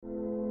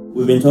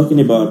We've been talking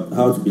about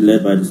how to be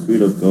led by the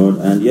Spirit of God,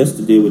 and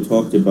yesterday we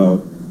talked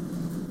about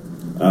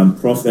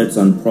prophets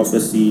and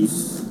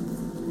prophecies,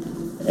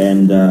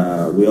 and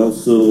we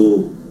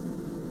also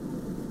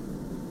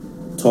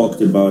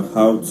talked about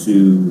how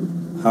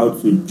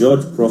to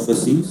judge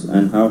prophecies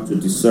and how to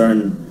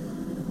discern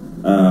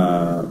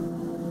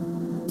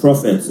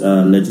prophets,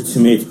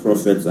 legitimate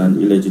prophets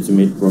and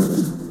illegitimate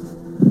prophets,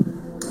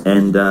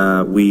 and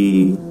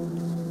we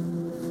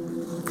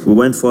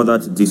went further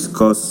to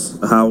discuss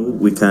how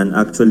we can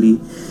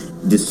actually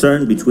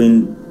discern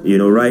between,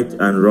 right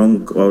and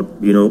wrong, or,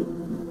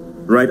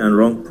 right and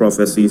wrong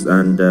prophecies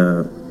and,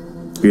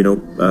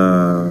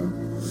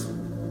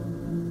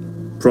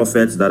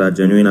 prophets that are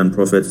genuine and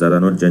prophets that are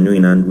not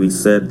genuine. And we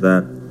said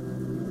that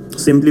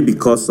simply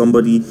because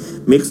somebody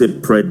makes a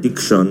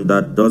prediction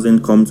that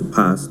doesn't come to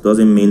pass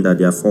doesn't mean that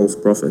they are false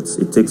prophets.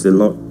 It takes a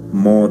lot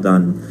more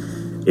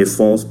than a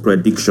false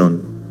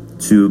prediction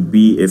to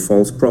be a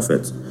false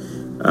prophet.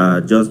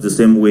 Just the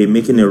same way,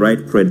 making a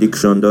right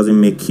prediction doesn't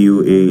make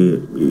you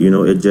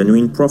a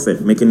genuine prophet.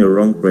 Making a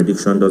wrong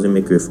prediction doesn't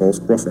make you a false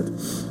prophet.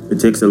 It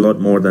takes a lot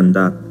more than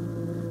that.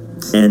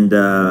 And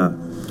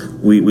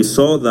we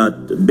saw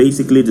that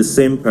basically the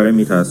same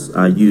parameters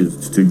are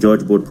used to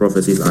judge both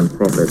prophecies and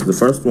prophets. The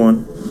first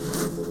one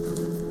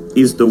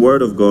is the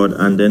Word of God,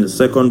 and then the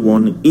second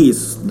one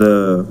is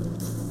the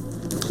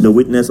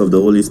witness of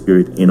the Holy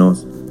Spirit in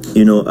us.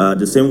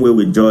 The same way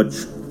we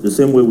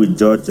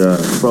judge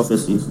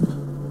prophecies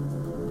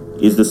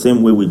is the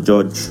same way we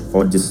judge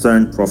or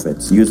discern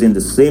prophets, using the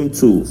same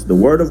tools, the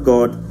Word of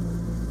God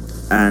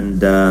and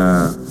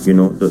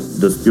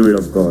the Spirit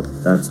of God.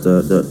 That's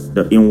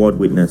the inward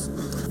witness.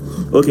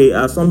 Okay,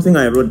 something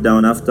I wrote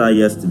down after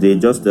yesterday,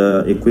 just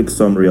a quick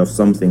summary of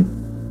something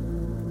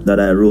that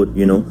I wrote.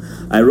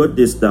 I wrote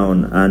this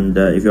down, and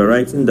if you're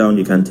writing down,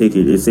 you can take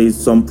it. It says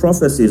some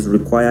prophecies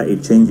require a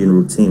change in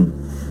routine.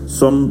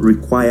 Some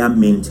require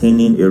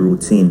maintaining a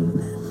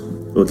routine.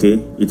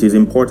 Okay, it is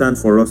important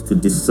for us to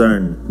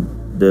discern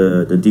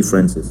the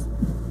differences.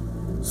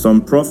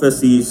 Some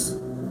prophecies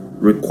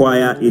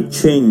require a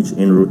change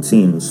in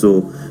routine.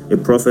 So a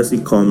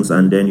prophecy comes,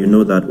 and then you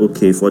know that,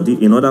 okay,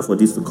 in order for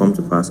this to come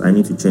to pass, I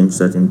need to change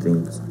certain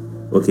things.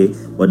 Okay,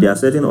 but there are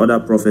certain other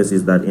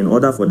prophecies that in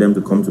order for them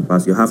to come to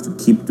pass, you have to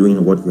keep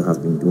doing what you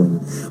have been doing.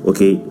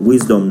 Okay,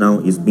 wisdom now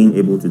is being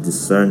able to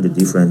discern the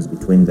difference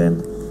between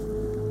them.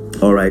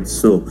 All right,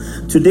 so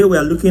today we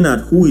are looking at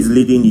who is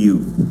leading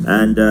you.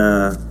 And,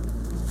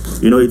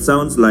 it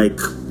sounds like,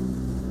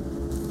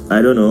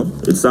 I don't know,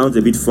 it sounds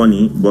a bit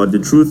funny, but the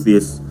truth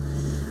is,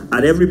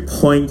 at every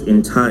point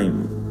in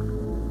time,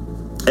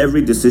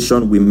 every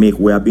decision we make,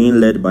 we are being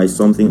led by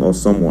something or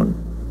someone.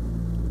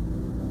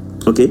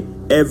 Okay?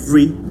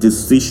 Every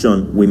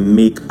decision we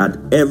make at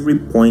every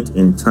point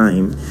in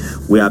time,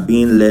 we are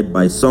being led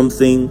by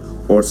something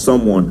or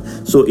someone.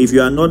 So if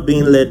you are not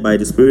being led by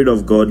the Spirit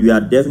of God, you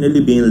are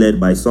definitely being led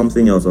by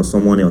something else or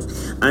someone else.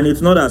 And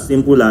it's not as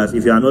simple as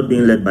if you are not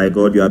being led by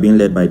God, you are being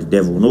led by the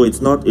devil. No,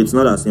 it's not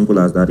as simple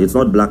as that. It's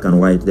not black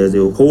and white. There's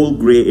a whole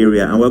gray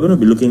area, and we're going to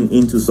be looking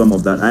into some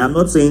of that. I am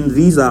not saying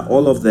these are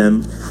all of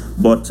them,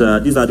 but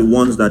these are the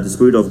ones that the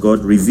Spirit of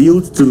God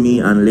revealed to me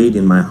and laid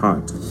in my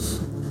heart.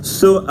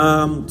 So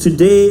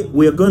today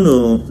we're going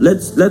to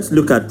let's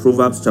look at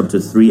Proverbs chapter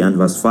 3 and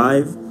verse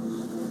 5.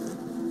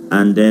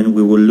 And then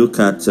we will look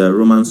at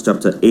Romans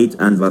chapter 8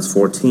 and verse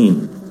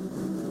 14.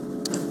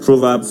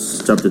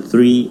 Proverbs chapter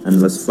 3 and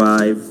verse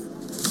 5.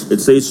 It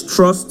says,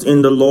 trust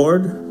in the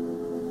Lord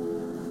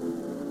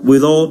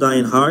with all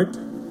thine heart,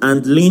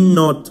 and lean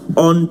not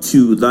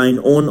unto thine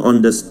own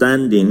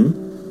understanding.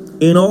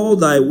 In all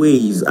thy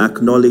ways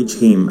acknowledge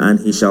him, and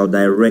he shall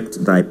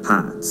direct thy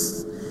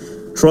paths.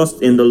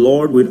 Trust in the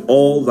Lord with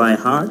all thy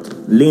heart.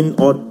 Lean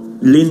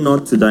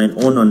not to thine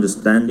own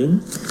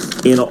understanding.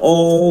 In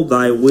all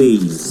thy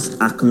ways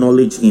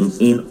acknowledge him.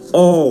 In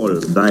all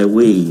thy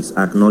ways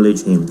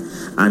acknowledge him,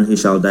 and he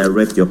shall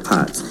direct your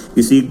paths.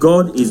 You see,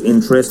 God is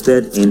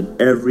interested in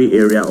every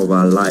area of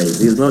our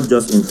lives. He's not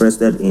just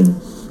interested in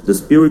the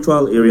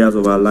spiritual areas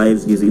of our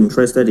lives. He's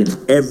interested in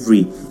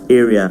every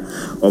area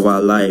of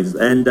our lives.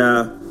 And,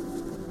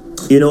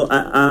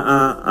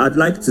 I'd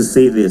like to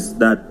say this,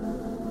 that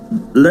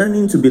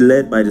learning to be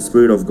led by the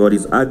Spirit of God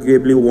is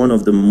arguably one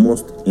of the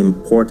most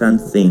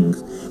important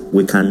things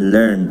we can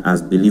learn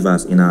as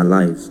believers in our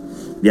lives.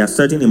 There are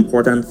certain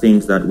important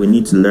things that we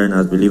need to learn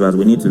as believers.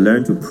 We need to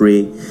learn to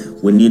pray.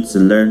 We need to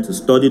learn to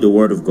study the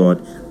Word of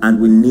God.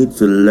 And we need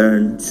to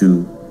learn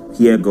to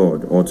hear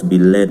God, or to be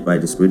led by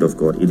the Spirit of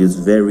God. It is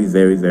very,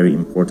 very, very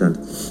important.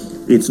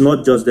 It's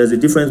not just, there's a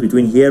difference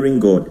between hearing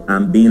God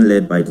and being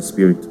led by the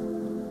Spirit.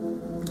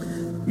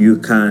 You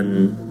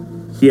can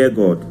hear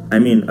God.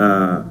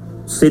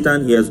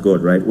 Satan hears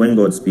God, right? When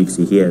God speaks,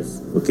 he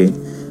hears, okay?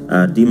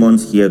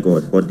 Demons hear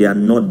God, but they are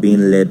not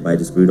being led by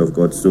the Spirit of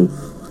God. So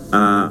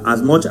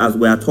as much as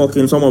we are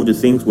talking, some of the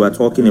things we are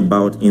talking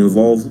about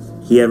involve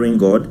hearing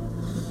God,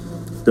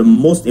 the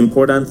most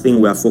important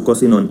thing we are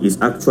focusing on is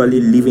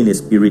actually living a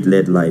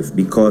Spirit-led life,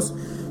 because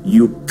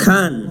you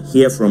can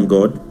hear from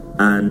God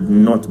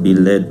and not be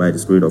led by the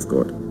Spirit of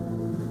God.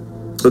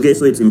 Okay,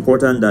 so it's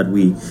important that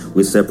we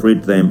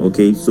separate them.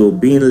 Okay, so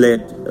being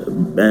led,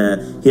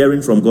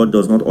 hearing from God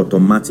does not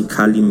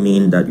automatically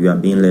mean that you are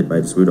being led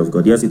by the Spirit of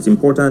God. Yes, it's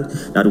important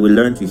that we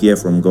learn to hear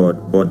from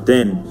God, but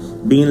then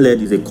being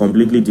led is a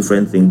completely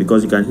different thing,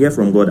 because you can hear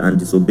from God and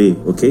disobey.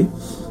 Okay,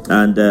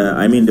 and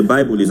I mean, the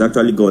Bible is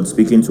actually God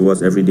speaking to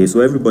us every day,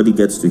 so everybody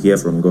gets to hear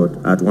from God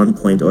at one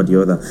point or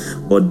the other.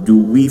 But do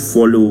we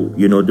follow,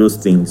 those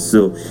things?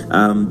 So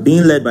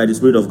being led by the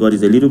Spirit of God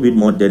is a little bit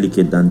more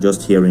delicate than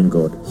just hearing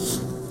God.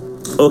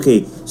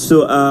 Okay,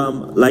 so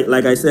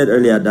like I said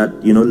earlier,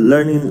 that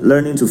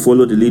learning to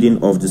follow the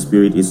leading of the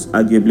Spirit is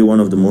arguably one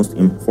of the most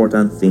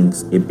important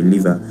things a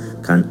believer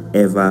can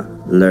ever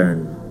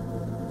learn.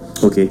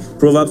 Okay,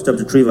 Proverbs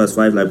chapter 3 verse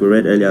 5, like we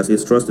read earlier,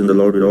 says, "Trust in the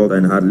Lord with all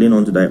thine heart, lean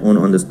unto thy own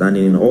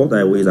understanding, in all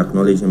thy ways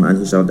acknowledge him, and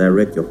he shall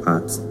direct your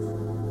paths."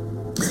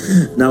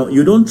 Now,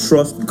 you don't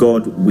trust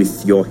God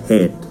with your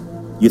head.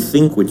 You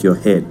think with your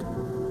head.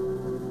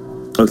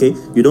 Okay,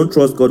 you don't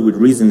trust God with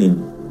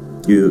reasoning.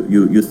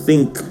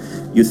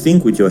 You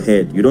think with your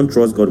head. You don't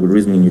trust God with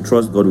reasoning. You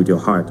trust God with your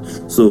heart.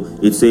 So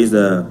it says,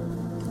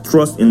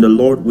 trust in the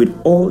Lord with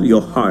all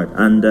your heart.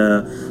 And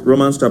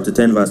Romans chapter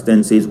 10 verse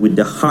 10 says, "With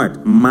the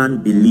heart man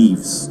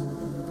believes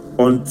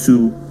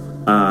unto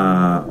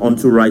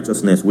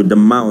righteousness. With the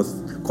mouth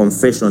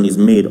confession is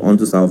made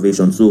unto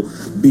salvation." So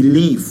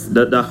believe,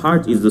 that the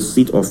heart is the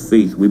seat of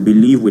faith. We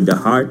believe with the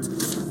heart.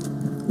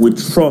 We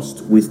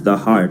trust with the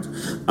heart,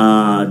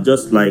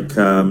 just like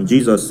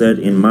Jesus said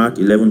in Mark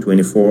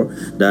 11:24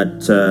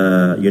 that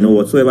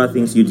whatsoever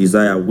things you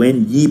desire,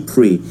 when ye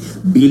pray,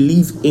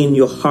 believe in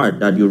your heart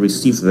that you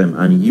receive them,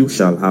 and you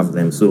shall have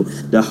them. So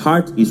the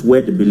heart is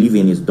where the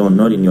believing is done,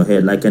 not in your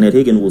head. Like Kenneth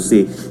Hagin will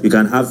say, you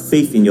can have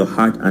faith in your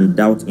heart and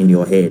doubt in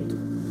your head.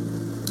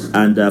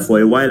 And for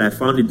a while, I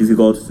found it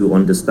difficult to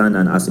understand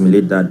and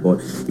assimilate that.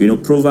 But,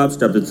 Proverbs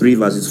chapter 3,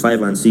 verses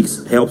 5 and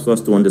 6 helps us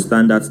to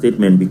understand that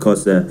statement,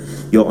 because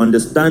your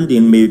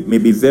understanding may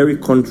be very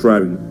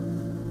contrary,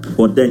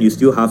 but then you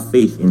still have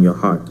faith in your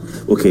heart.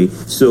 Okay,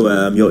 so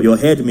your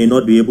head may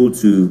not be able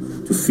to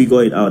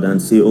figure it out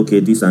and say, okay,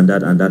 this and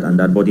that and that and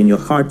that. But in your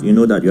heart, you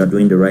know that you are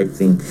doing the right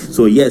thing.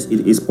 So yes,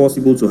 it is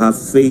possible to have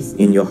faith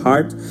in your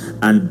heart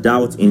and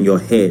doubt in your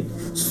head.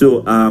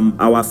 So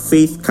our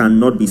faith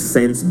cannot be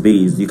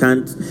sense-based. You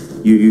can't.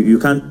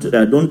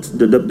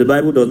 The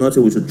Bible does not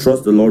say we should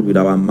trust the Lord with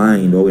our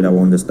mind or with our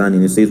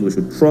understanding. It says we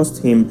should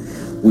trust Him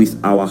with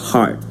our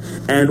heart.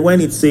 And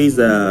when it says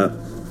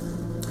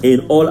in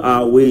all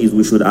our ways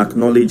we should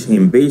acknowledge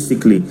Him,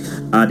 basically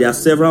there are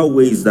several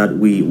ways that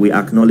we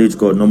acknowledge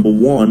God. Number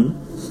one,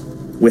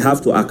 we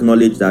have to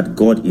acknowledge that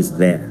God is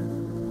there.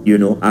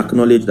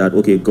 Acknowledge that,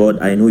 okay, God,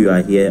 I know you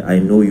are here. I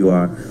know you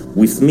are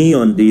with me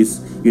on this.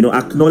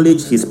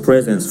 Acknowledge His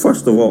presence.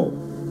 First of all,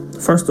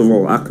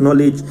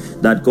 acknowledge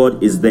that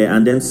God is there.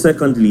 And then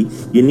secondly,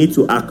 you need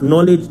to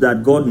acknowledge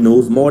that God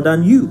knows more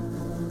than you.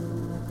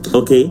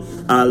 Okay,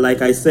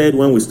 like I said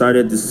when we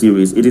started this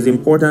series, it is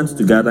important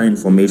to gather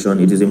information.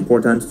 It is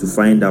important to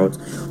find out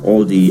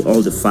all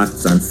the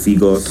facts and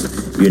figures.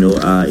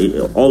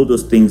 All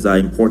those things are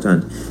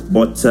important.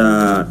 But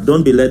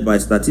don't be led by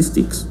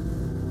statistics.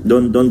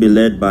 Don't be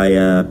led by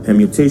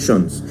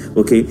permutations.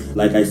 Okay,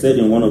 like I said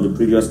in one of the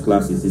previous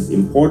classes, it's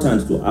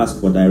important to ask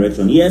for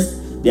direction. Yes,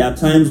 there are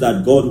times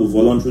that God will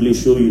voluntarily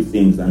show you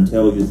things and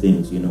tell you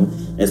things,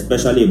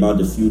 especially about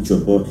the future.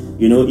 But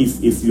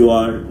if you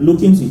are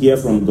looking to hear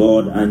from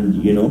God and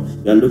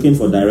you're looking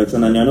for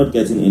direction and you're not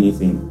getting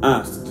anything,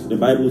 ask. The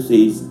Bible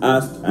says,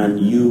 "Ask and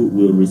you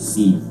will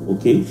receive."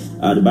 Okay,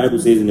 the Bible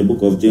says in the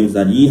book of James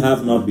that ye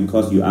have not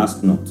because you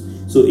ask not.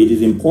 So it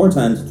is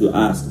important to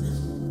ask.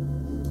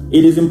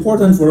 It is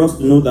important for us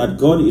to know that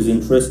God is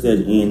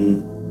interested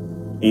in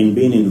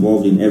being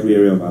involved in every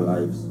area of our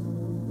lives.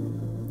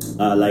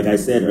 Like I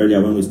said earlier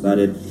when we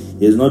started,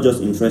 He is not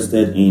just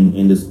interested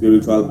in the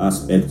spiritual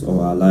aspects of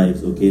our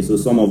lives. Okay, so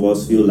some of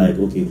us feel like,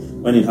 okay,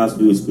 when it has to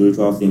do with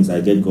spiritual things,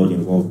 I get God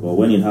involved. But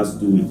when it has to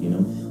do with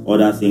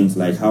other things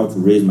like how to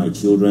raise my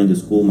children, the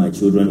school my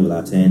children will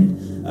attend,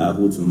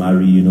 who to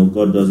marry,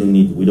 God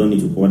we don't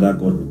need to bother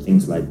God with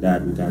things like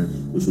that.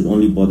 We should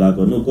only bother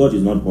God. No, God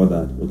is not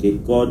bothered. Okay,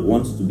 God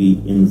wants to be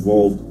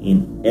involved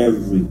in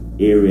every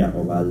area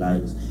of our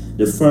lives.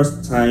 The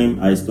first time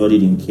I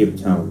studied in Cape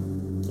Town,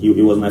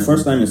 it was my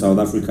first time in South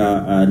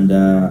Africa, and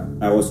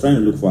I was trying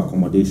to look for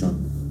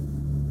accommodation.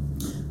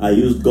 I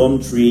used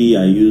Gumtree.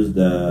 I used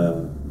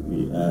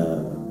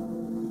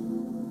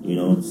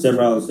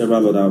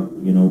several other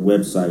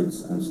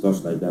websites and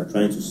stuff like that,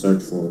 trying to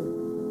search for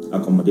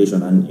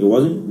accommodation, and it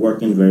wasn't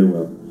working very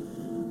well.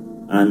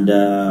 And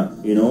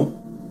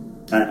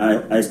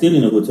I stayed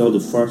in a hotel the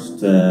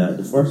first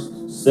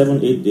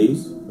 7-8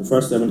 days. The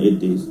first 7-8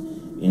 days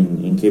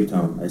in Cape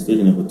Town, I stayed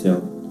in a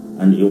hotel,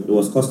 and it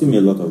was costing me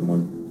a lot of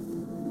money.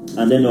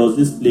 And then there was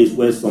this place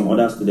where some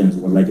other students,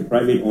 it was like a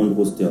private-owned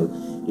hostel.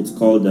 It's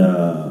called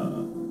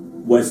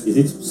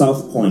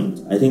South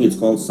Point? I think it's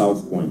called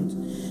South Point.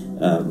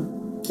 A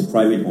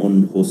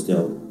private-owned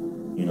hostel,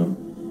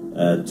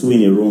 2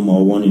 in a room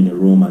or 1 in a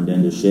room, and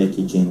then they share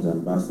kitchens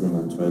and bathroom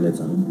and toilets,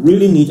 and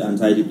really neat and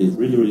tidy place,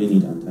 really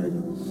neat and tidy.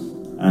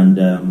 And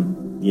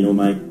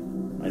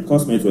my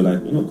classmates were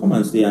like, come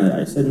and stay. And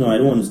I said, no, I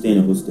don't want to stay in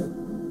a hostel.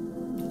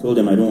 I told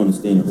them I don't want to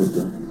stay in a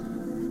hostel.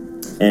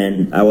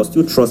 And I was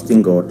still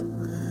trusting God,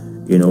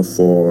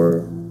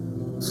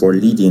 for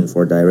leading,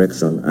 for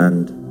direction.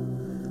 And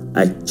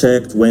I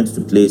checked, went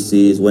to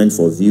places, went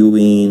for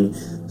viewing,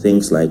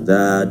 things like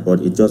that,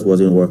 but it just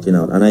wasn't working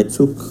out. And I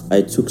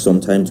took some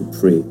time to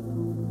pray.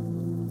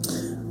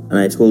 And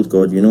I told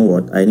God, you know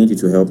what? I need you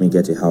to help me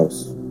get a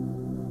house.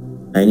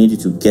 I need you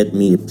to get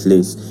me a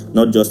place,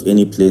 not just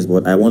any place,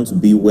 but I want to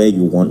be where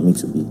you want me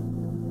to be.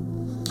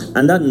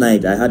 And that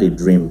night I had a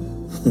dream.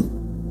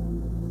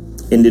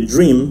 In the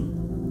dream,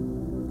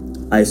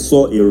 I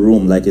saw a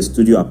room like a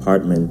studio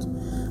apartment.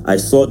 I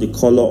saw the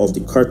color of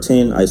the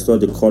curtain. I saw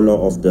the color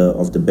of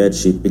the bed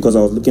sheet, because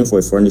I was looking for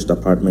a furnished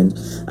apartment.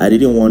 I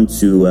didn't want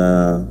to,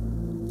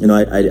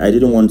 I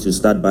didn't want to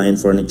start buying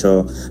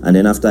furniture, and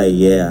then after a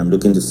year, I'm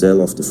looking to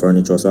sell off the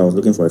furniture. So I was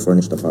looking for a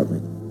furnished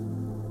apartment.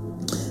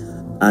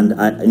 And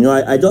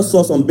I just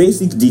saw some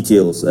basic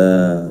details.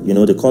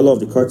 The color of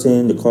the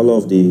curtain, the color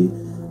of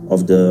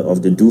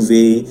the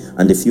duvet,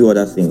 and a few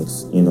other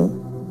things.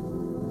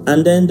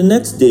 And then the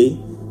next day,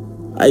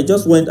 I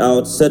just went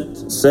out,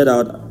 set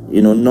out.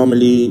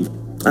 Normally,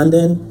 and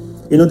then,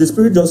 the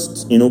Spirit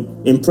just,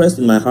 impressed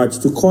in my heart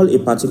to call a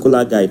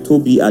particular guy,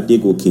 Toby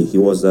Adegoke. He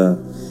was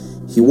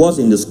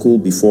in the school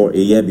before, a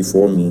year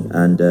before me,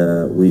 and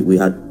we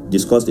had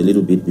discussed a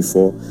little bit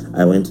before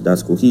I went to that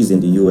school. He's in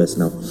the US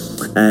now.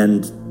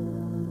 And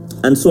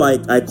so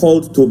I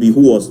called Toby,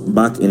 who was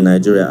back in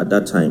Nigeria at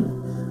that time.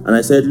 And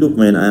I said, look,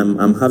 man,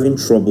 I'm having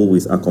trouble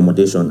with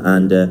accommodation,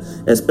 and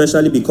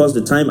especially because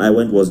the time I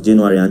went was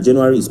January, and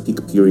January is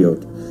peak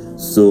period.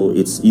 So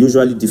it's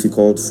usually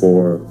difficult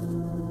to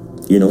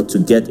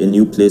get a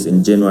new place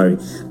in January.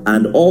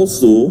 And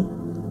also,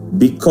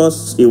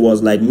 because it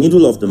was like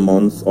middle of the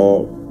month,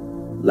 or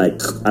like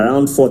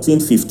around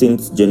 14th,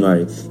 15th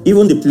January,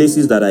 even the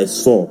places that I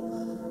saw,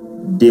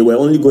 they were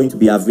only going to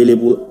be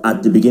available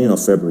at the beginning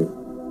of February,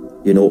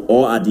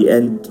 or at the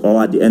end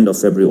of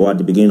February, or at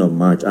the beginning of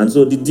March. And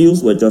so the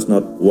deals were just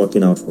not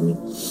working out for me.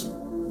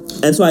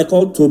 And so I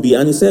called Toby,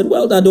 and he said,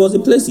 well, that there was a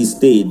place he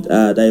stayed,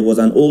 that it was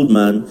an old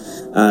man,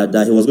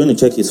 that he was going to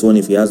check his phone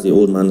if he has the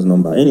old man's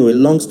number. Anyway,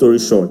 long story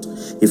short,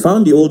 he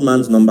found the old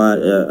man's number,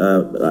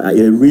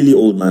 a really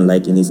old man,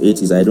 like in his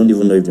 80s. I don't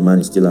even know if the man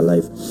is still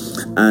alive.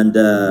 And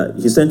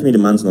he sent me the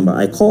man's number.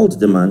 I called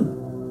the man.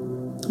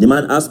 The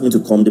man asked me to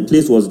come. The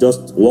place was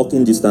just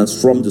walking distance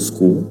from the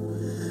school.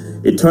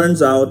 It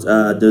turns out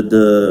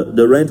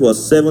the rent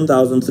was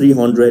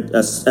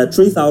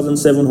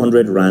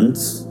 3,700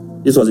 rands.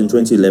 This was in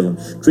 2011.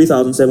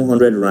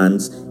 3,700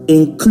 rands,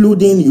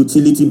 including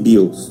utility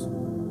bills,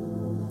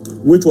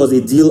 which was a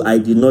deal I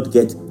did not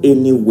get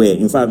anywhere.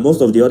 In fact,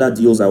 most of the other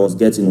deals I was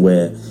getting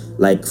were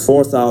like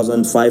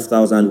 4,000,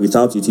 5,000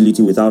 without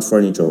utility, without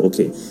furniture.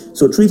 Okay,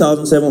 so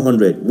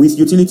 3,700 with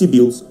utility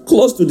bills,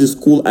 close to the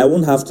school. I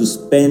won't have to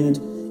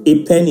spend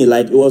a penny.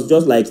 Like, it was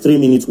just like 3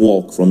 minutes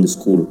walk from the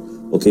school.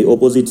 Okay,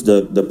 opposite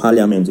the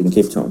parliament in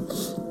Cape Town.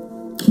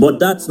 But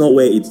that's not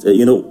where it's,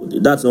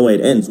 that's not where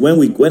it ends.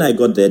 When I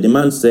got there, the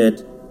man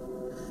said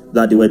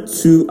that there were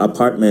 2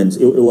 apartments.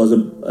 It was a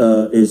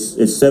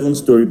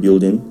 7-story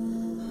building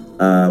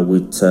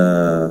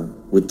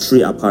with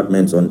 3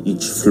 apartments on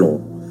each floor.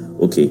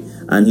 Okay,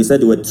 and he said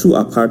there were 2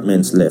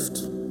 apartments left,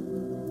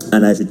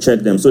 and I should check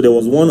them. So there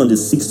was one on the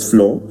 6th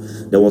floor,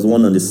 there was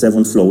one on the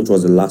 7th floor, which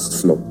was the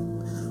last floor.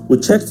 We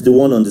checked the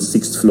one on the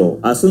 6th floor.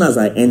 As soon as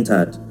I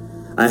entered,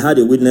 I had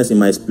a witness in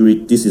my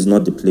spirit, this is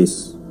not the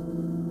place.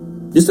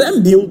 The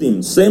same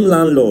building, same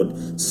landlord,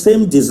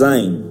 same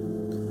design.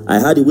 I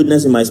had a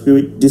witness in my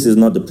spirit, this is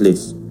not the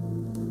place.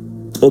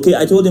 Okay,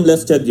 I told him,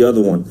 let's check the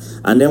other one.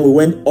 And then we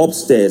went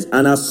upstairs,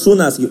 and as soon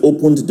as he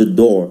opened the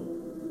door,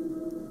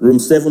 room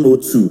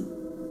 702,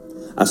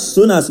 as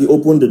soon as he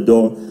opened the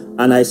door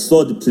and I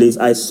saw the place,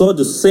 I saw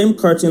the same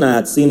curtain I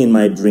had seen in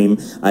my dream.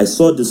 I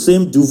saw the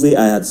same duvet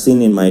I had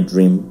seen in my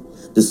dream,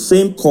 the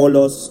same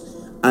colors,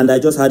 and I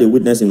just had a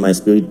witness in my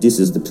spirit, this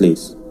is the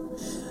place.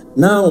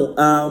 Now,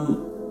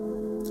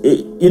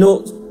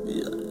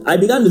 I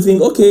began to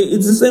think, okay,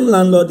 it's the same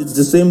landlord, it's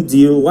the same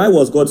deal. Why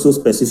was God so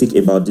specific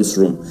about this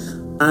room?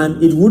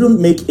 And it wouldn't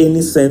make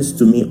any sense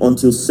to me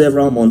until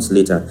several months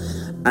later.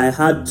 I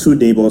had 2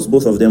 neighbors,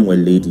 both of them were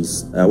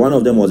ladies. One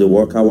of them was a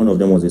worker, one of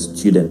them was a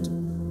student.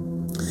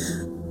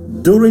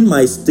 During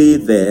my stay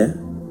there,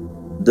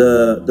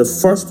 the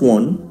first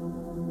one,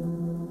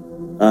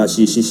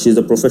 she's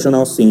a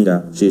professional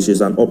singer.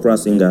 She's an opera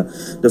singer.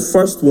 The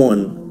first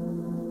one,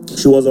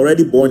 she was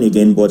already born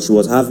again, but she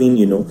was having,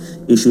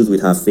 issues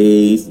with her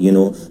faith.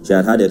 She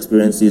had had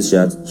experiences.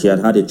 She had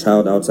had a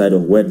child outside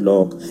of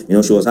wedlock.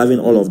 She was having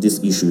all of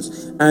these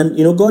issues. And,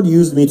 God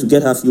used me to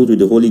get her filled with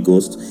the Holy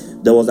Ghost.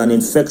 There was an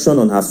infection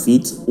on her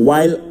feet.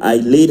 While I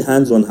laid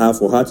hands on her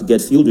for her to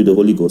get filled with the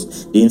Holy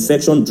Ghost, the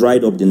infection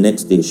dried up the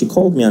next day. She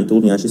called me and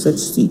told me, and she said,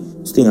 see,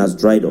 this thing has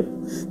dried up.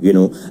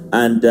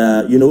 And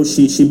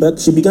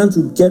she began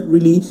to get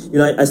really,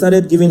 I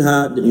started giving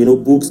her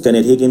books,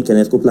 Kenneth Hagin,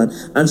 Kenneth Copeland,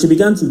 and she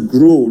began to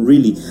grow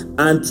really.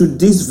 And to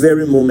this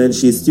very moment,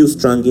 she's still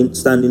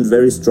standing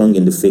very strong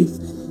in the faith.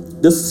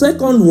 The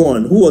second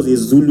one, who was a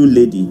Zulu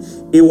lady,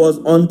 it was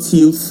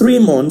until 3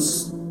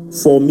 months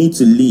for me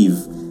to leave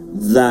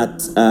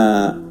that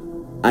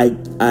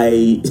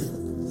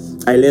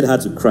I led her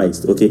to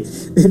Christ. Okay,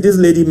 this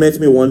lady met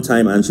me one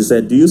time and she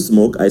said, "Do you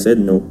smoke?" I said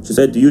no. She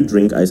said, "Do you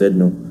drink?" I said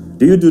no.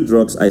 "Do you do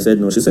drugs?" I said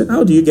no. She said,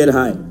 "How do you get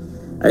high?"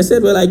 I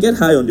said, "Well, I get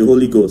high on the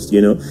Holy Ghost,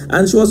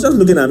 And she was just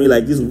looking at me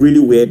like this really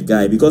weird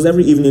guy, because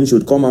every evening she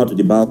would come out to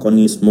the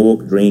balcony,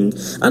 smoke, drink,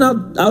 and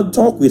I'll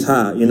talk with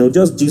her,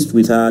 just gist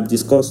with her,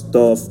 discuss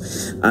stuff.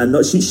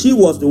 And she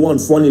was the one,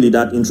 funnily,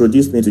 that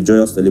introduced me to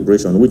Joyous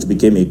Celebration, which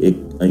became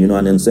an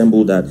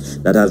ensemble that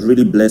has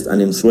really blessed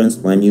and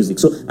influenced my music.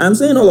 So I'm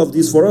saying all of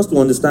this for us to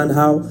understand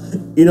how,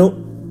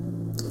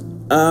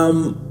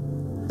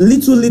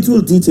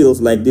 little details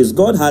like this,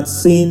 God had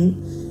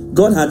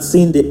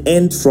seen the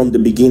end from the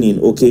beginning,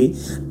 okay?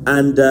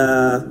 And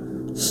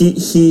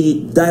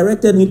he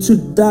directed me to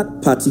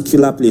that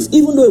particular place.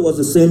 Even though it was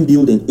the same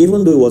building,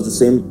 even though it was the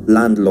same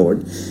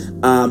landlord,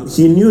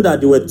 he knew that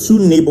there were 2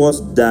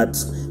 neighbors that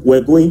were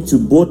going to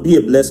both be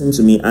a blessing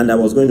to me, and I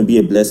was going to be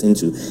a blessing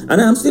to. And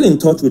I'm still in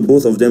touch with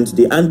both of them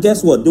today. And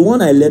guess what? The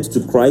one I led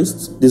to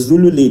Christ, the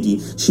Zulu lady,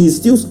 she's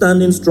still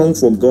standing strong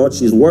for God.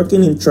 She's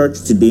working in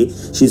church today.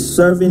 She's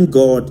serving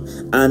God.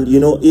 And,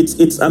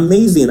 it's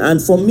amazing.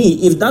 And for me,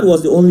 if that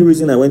was the only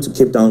reason I went to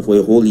Cape Town for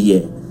a whole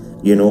year,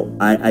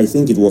 I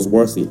think it was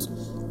worth it.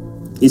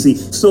 You see,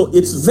 so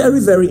it's very,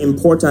 very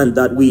important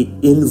that we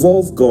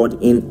involve God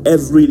in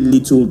every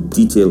little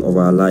detail of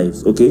our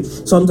lives, okay?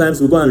 Sometimes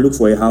we go and look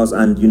for a house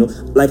and,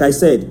 like I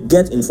said,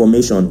 get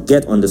information,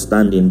 get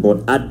understanding,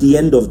 but at the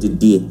end of the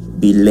day,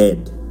 be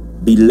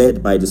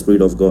led by the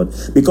Spirit of God.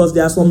 Because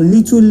there are some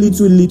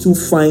little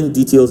fine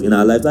details in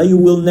our lives that you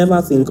will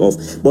never think of,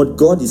 but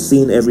God is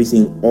seeing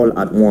everything all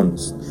at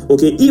once,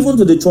 okay? Even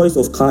to the choice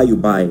of car you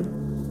buy.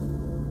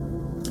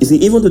 You see,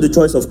 even to the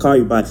choice of car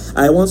you buy.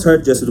 I once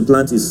heard Jesse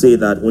Duplantis say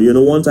that,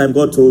 one time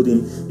God told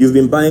him, "You've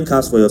been buying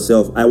cars for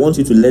yourself. I want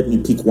you to let me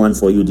pick one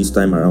for you this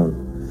time around."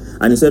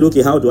 And he said,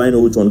 "Okay, how do I know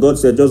which one?" God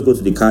said, "Just go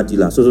to the car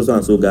dealer, so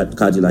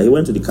car dealer." He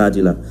went to the car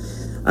dealer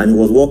and he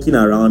was walking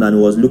around and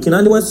he was looking,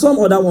 and there were some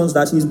other ones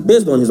that he's,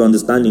 based on his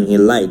understanding, he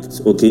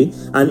liked, okay?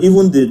 And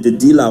even the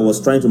dealer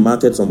was trying to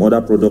market some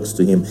other products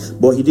to him,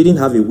 but he didn't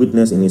have a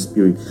witness in his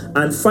spirit.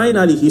 And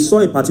finally, he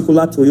saw a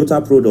particular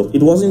Toyota product.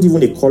 It wasn't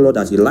even a color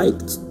that he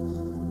liked.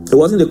 It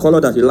wasn't the color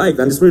that he liked,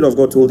 and the Spirit of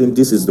God told him,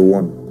 "This is the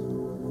one."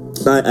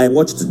 I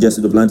watched Jesse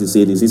Duplantis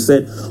say this. He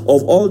said,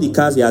 of all the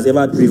cars he has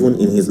ever driven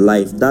in his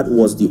life, that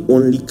was the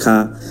only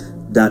car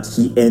that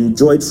he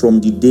enjoyed from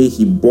the day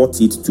he bought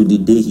it to the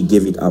day he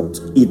gave it out.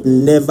 It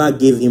never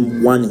gave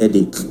him one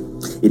headache.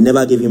 It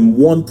never gave him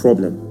one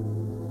problem.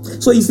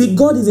 So you see,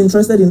 God is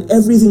interested in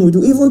everything we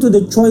do, even to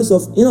the choice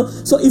of,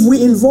 so if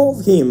we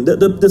involve him,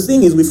 the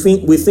thing is we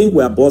think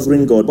we are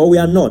bothering God, but we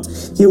are not.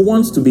 He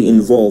wants to be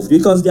involved,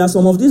 because there are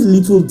some of these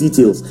little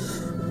details.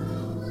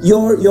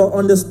 Your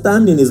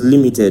understanding is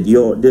limited.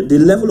 The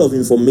level of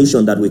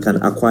information that we can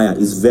acquire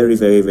is very,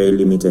 very, very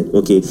limited.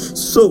 Okay,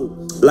 so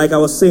like I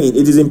was saying,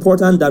 it is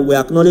important that we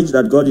acknowledge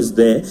that God is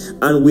there,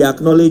 and we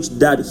acknowledge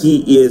that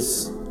he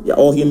is,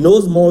 or he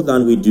knows more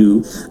than we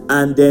do,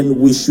 and then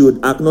we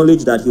should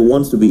acknowledge that he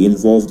wants to be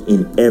involved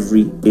in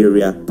every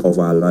area of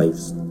our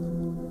lives.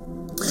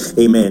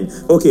 Amen.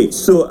 Okay,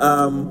 so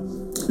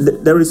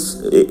there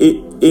is,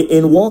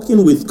 in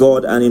walking with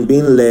God and in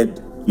being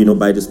led,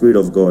 by the Spirit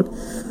of God,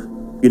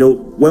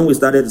 when we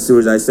started the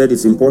series, I said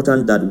it's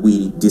important that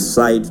we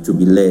decide to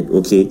be led,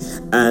 okay?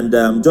 And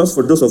just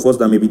for those of us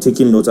that may be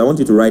taking notes, I want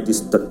you to write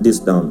this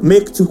down.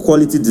 Make 2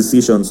 quality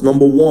decisions.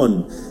 Number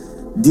 1,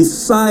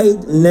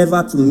 decide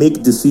never to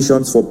make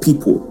decisions for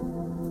people.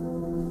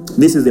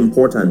 This is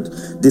important.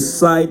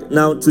 Decide.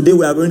 Now, today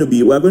we're going to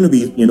be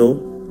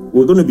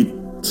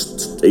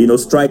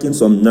striking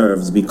some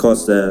nerves,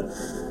 because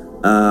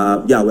we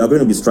are going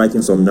to be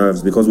striking some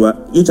nerves, because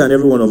each and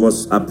every one of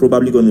us are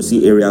probably going to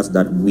see areas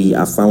that we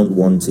are found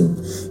wanting,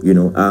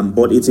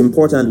 but it's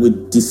important we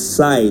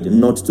decide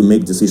not to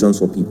make decisions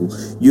for people.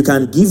 You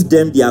can give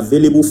them the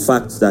available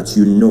facts that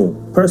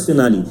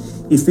personally.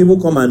 If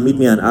people come and meet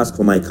me and ask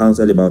for my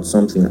counsel about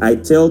something, I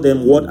tell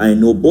them what I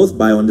know, both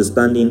by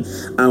understanding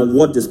and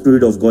what the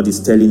Spirit of God is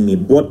telling me.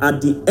 But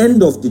at the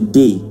end of the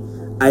day,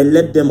 I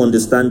let them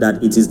understand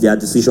that it is their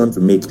decision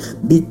to make,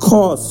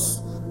 because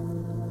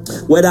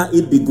whether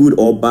it be good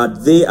or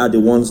bad, they are the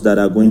ones that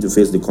are going to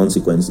face the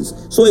consequences.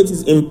 So it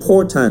is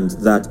important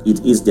that it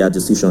is their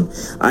decision.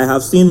 I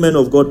have seen men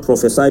of God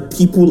prophesy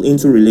people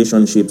into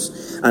relationships,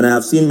 and I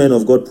have seen men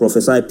of God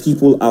prophesy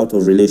people out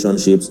of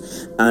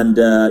relationships. And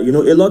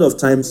a lot of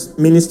times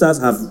ministers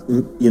have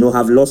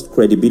lost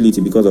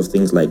credibility because of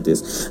things like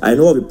this. I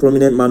know of a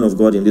prominent man of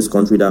God in this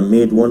country that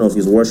made one of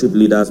his worship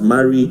leaders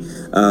marry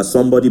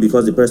somebody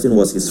because the person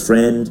was his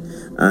friend,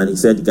 and he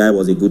said the guy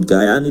was a good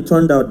guy, and it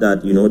turned out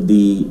that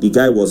the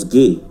guy was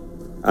gay.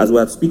 As we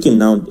are speaking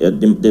now,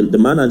 the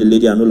man and the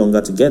lady are no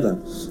longer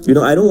together.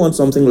 I don't want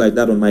something like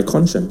that on my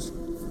conscience.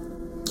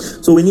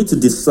 So we need to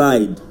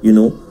decide,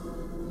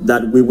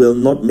 that we will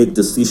not make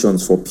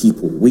decisions for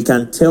people. We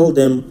can tell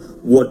them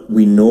what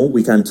we know.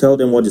 We can tell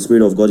them what the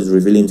Spirit of God is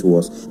revealing to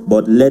us,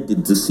 but let the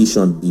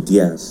decision be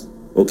theirs.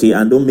 Okay,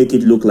 and don't make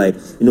it look like,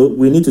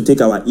 we need to take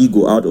our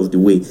ego out of the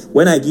way.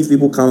 When I give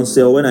people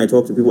counsel, when I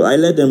talk to people, I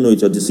let them know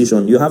it's your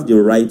decision. You have the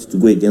right to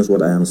go against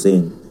what I am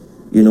saying.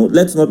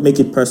 Let's not make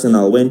it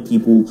personal when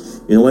people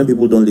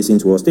don't listen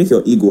to us. Take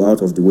your ego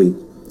out of the way.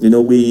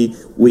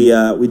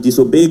 We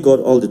disobey God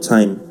all the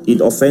time.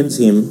 It offends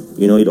him,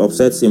 it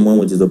upsets him when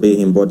we disobey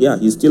him. But yeah,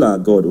 he's still our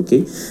God,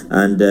 okay?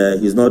 And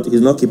he's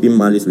not keeping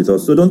malice with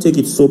us. So don't take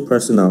it so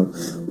personal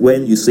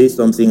when you say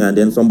something and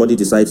then somebody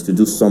decides to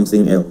do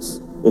something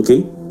else,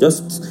 okay?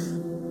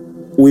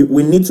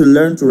 We need to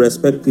learn to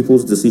respect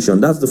people's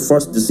decision. That's the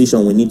first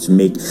decision we need to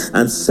make.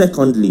 And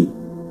secondly,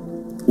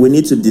 we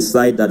need to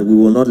decide that we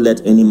will not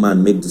let any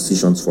man make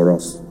decisions for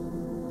us.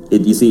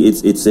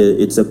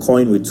 It's a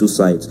coin with two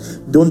sides.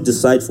 Don't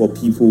decide for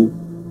people.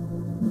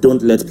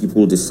 Don't let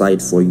people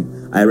decide for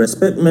you. I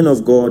respect men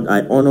of God.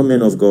 I honor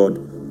men of God.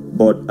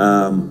 But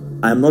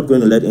I'm not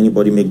going to let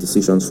anybody make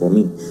decisions for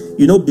me.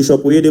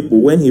 Bishop Oyedepo,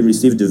 when he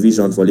received the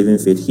vision for Living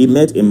Faith, he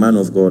met a man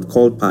of God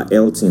called Pa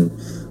Elton.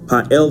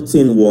 Pa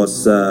Elton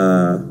was...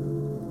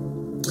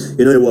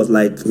 he was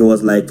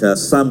like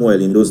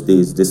Samuel in those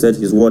days. They said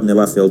his word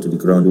never fell to the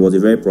ground. He was a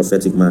very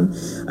prophetic man.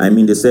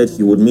 They said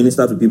he would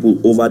minister to people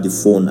over the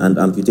phone and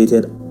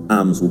amputated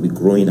arms would be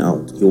growing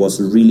out. He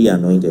was really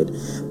anointed.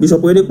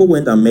 Bishop Oyedepo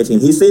went and met him.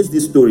 He says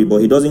this story,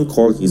 but he doesn't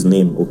call his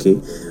name, okay?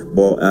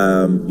 But,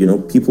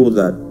 people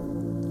that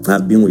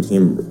have been with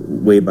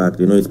him way back,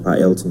 they know it's Pa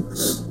Elton.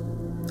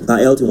 Pa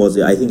Elton was,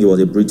 I think he was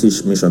a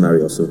British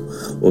missionary or so,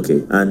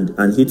 okay?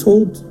 And he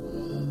told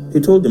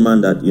the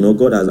man that,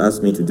 God has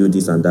asked me to do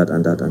this and that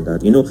and that and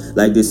that.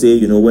 Like they say,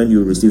 when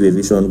you receive a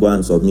vision, go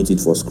and submit it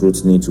for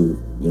scrutiny to,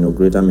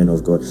 greater men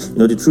of God.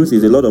 The truth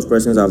is a lot of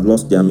persons have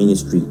lost their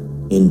ministry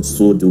in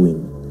so doing.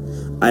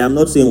 I am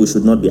not saying we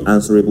should not be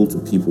answerable to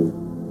people.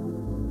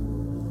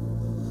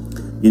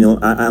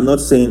 I'm not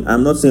saying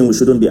we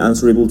shouldn't be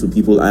answerable to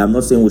people. I am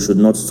not saying we should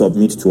not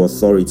submit to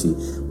authority,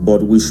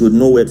 but we should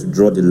know where to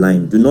draw the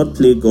line. Do not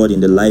play God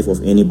in the life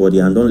of anybody,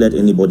 and don't let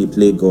anybody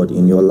play God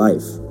in your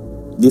life.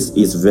 This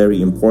is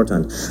very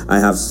important. I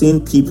have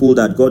seen people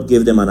that God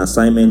gave them an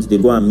assignment. They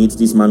go and meet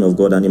this man of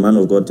God, and the man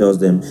of God tells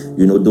them,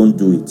 don't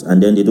do it.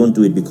 And then they don't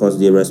do it because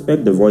they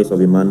respect the voice of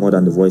a man more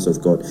than the voice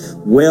of God.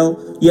 Well,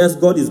 yes,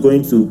 God is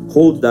going to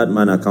hold that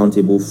man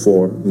accountable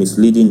for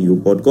misleading you,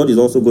 but God is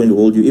also going to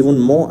hold you even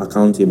more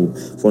accountable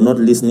for not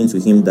listening to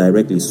him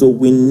directly. So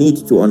we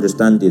need to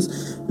understand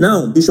this.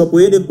 Now, Bishop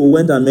Oyedepo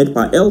went and met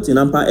Pa Elton,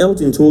 and Pa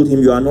Elton told him,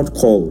 you are not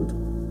called.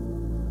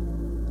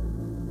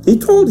 He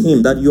told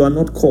him that you are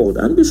not called.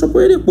 And Bishop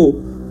Oyedepo,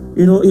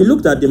 he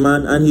looked at the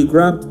man and he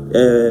grabbed,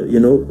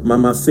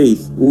 Mama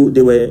Faith, who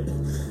they were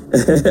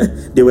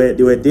they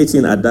were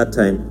dating at that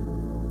time,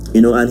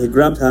 and he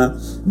grabbed her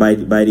by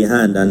the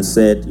hand and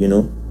said,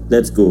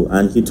 let's go.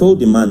 And he told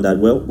the man that,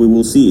 well, we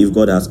will see if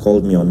God has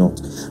called me or not.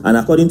 And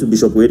according to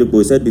Bishop Oyedepo,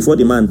 he said before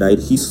the man died,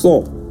 he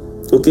saw.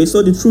 Okay,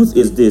 so the truth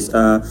is this.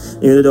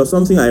 There was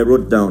something I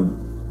wrote down.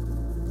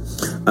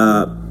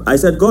 I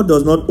said, God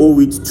does not owe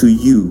it to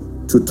you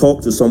to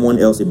talk to someone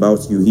else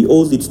about you. He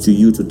owes it to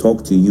you to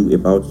talk to you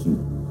about you.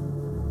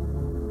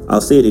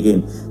 I'll say it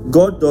again.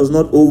 God does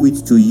not owe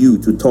it to you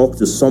to talk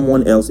to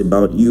someone else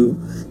about you.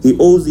 He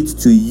owes it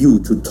to you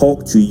to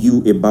talk to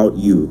you about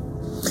you.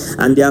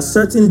 And there are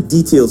certain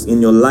details in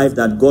your life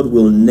that God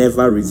will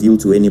never reveal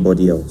to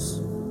anybody else.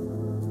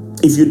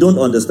 If you don't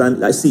understand,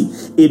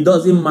 it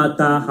doesn't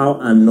matter how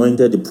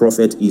anointed the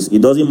prophet is.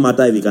 It doesn't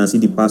matter if you can see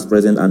the past,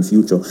 present, and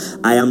future.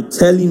 I am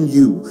telling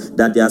you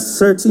that there are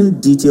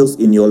certain details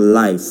in your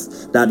life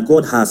that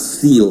God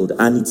has sealed,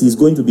 and it is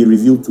going to be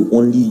revealed to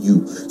only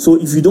you. So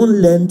if you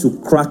don't learn to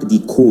crack the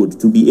code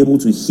to be able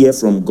to hear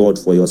from God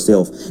for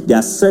yourself, there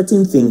are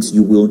certain things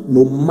you will,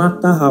 no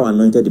matter how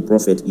anointed the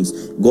prophet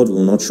is, God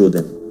will not show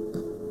them.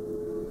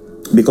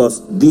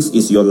 Because this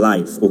is your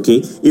life,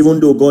 okay? Even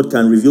though God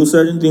can reveal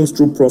certain things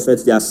through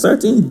prophets, there are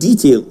certain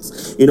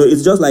details.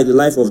 It's just like the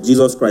life of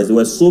Jesus Christ. There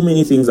were so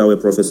many things that were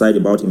prophesied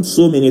about him.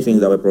 So many things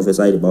that were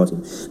prophesied about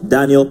him.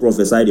 Daniel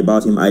prophesied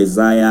about him.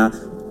 Isaiah,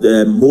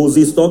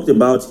 Moses talked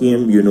about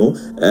him,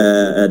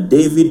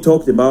 David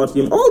talked about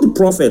him. All the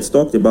prophets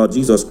talked about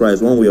Jesus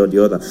Christ one way or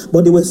the other.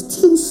 But there were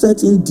still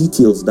certain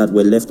details that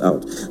were left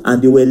out.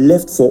 And they were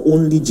left for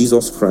only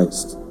Jesus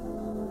Christ.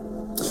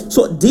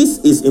 So this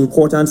is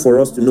important for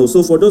us to know.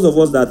 So for those of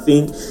us that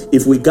think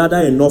if we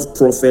gather enough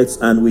prophets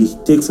and we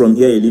take from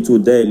here a little,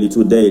 there a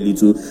little, there a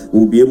little,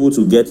 we'll be able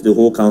to get the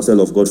whole counsel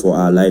of God for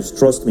our lives.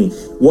 Trust me,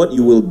 what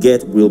you will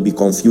get will be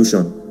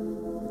confusion.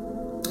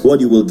 What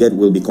you will get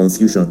will be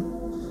confusion.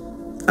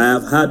 I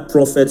have had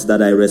prophets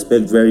that I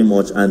respect very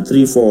much and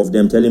 3-4 of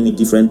them telling me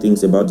different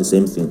things about the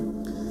same thing.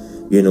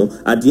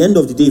 At the end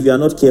of the day, if you are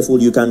not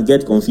careful, you can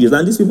get confused.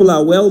 And these people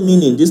are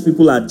well-meaning. These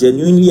people are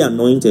genuinely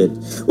anointed.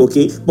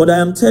 Okay, but I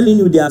am telling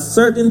you, there are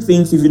certain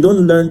things, if you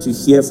don't learn to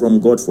hear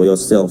from God for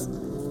yourself,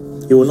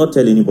 He will not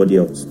tell anybody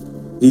else.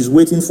 He's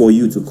waiting for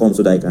you to come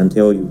so that He can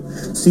tell you.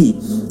 See,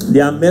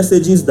 there are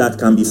messages that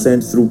can be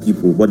sent through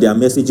people, but there are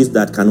messages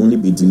that can only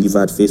be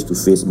delivered face to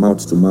face,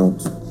 mouth to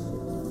mouth.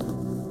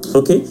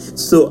 Okay,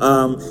 so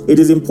it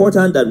is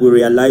important that we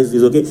realize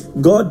this. Okay,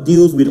 God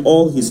deals with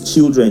all His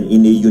children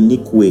in a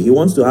unique way. He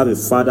wants to have a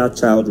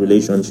father-child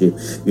relationship,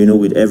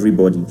 with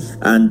everybody.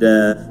 And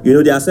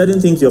there are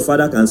certain things your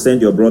father can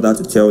send your brother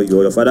to tell you,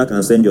 or your father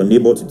can send your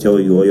neighbor to tell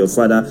you, or your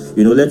father,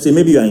 let's say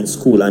maybe you are in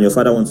school and your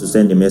father wants to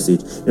send a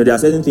message. There are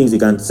certain things he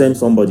can send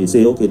somebody,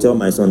 say, okay, tell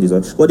my son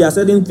this. But there are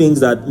certain things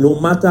that no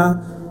matter,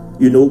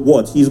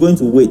 what, he's going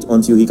to wait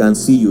until he can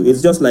see you.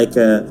 It's just like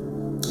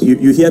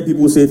you hear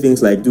people say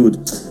things like, dude,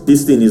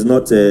 this thing is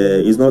not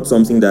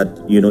something that,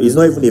 it's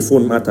not even a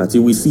phone matter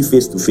till we see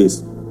face to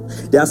face.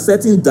 There are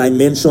certain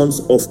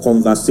dimensions of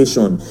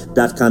conversation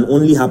that can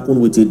only happen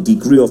with a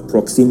degree of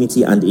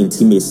proximity and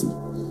intimacy.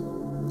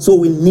 So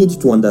we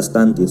need to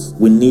understand this.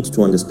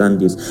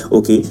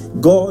 Okay,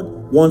 God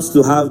wants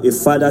to have a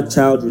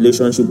father-child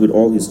relationship with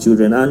all His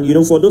children. And,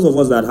 for those of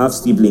us that have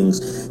siblings,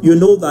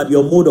 that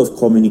your mode of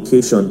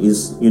communication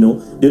is,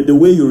 the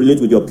way you relate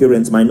with your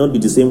parents might not be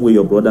the same way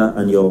your brother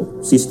and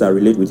your sister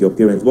relate with your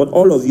parents. But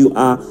all of you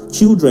are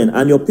children,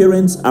 and your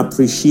parents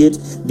appreciate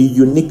the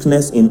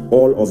uniqueness in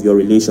all of your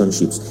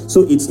relationships.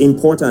 So it's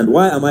important.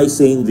 Why am I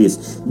saying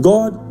this?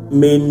 God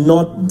may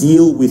not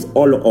deal with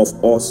all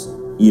of us,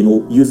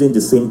 using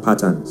the same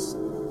patterns.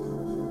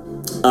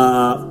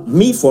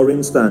 Me, for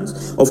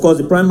instance, of course,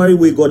 the primary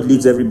way God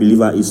leads every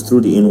believer is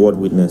through the inward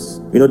witness.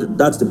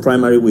 That's the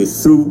primary way,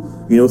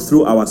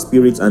 through our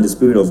spirits and the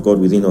Spirit of God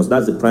within us.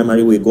 That's the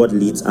primary way God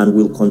leads and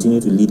will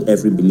continue to lead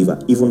every believer,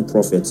 even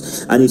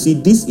prophets. And you see,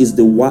 this is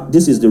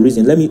the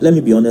reason. Let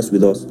me be honest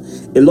with us.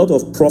 A lot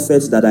of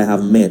prophets that I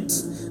have met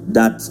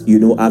that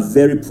are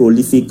very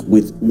prolific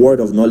with word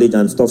of knowledge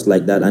and stuff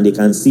like that, and they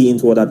can see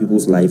into other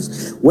people's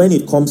lives. When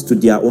it comes to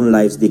their own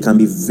lives, they can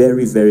be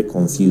very, very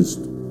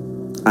confused.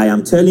 I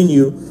am telling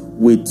you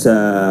with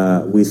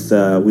a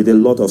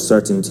lot of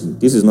certainty.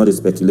 This is not a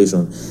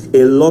speculation.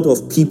 A lot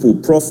of people,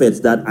 prophets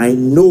that I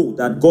know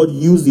that God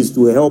uses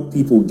to help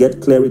people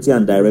get clarity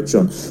and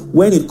direction,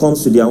 when it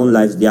comes to their own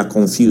lives, they are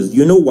confused.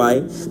 You know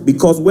why?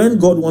 Because when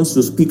God wants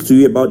to speak to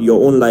you about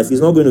your own life,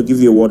 He's not going to give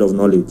you a word of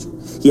knowledge.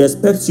 He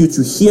expects you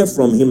to hear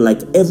from Him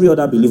like every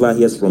other believer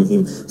hears from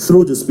Him,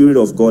 through the Spirit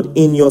of God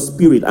in your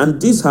spirit.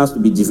 And this has to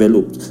be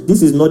developed.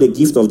 This is not a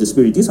gift of the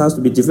Spirit. This has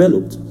to be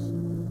developed.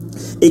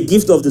 A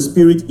gift of the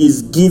Spirit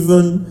is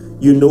given,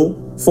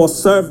 for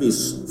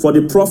service, for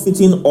the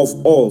profiting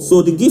of all.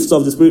 So the gifts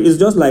of the Spirit is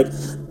just like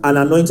an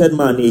anointed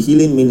man, a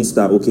healing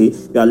minister, okay?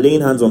 You are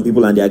laying hands on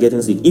people and they are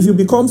getting sick. If you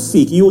become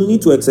sick, you will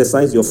need to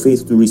exercise your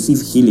faith to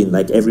receive healing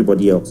like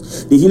everybody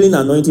else. The healing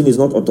anointing is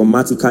not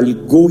automatically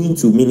going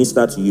to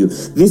minister to you.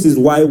 This is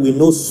why we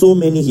know so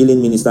many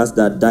healing ministers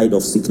that died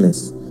of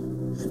sickness.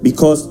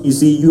 Because, you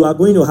see, you are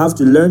going to have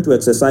to learn to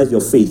exercise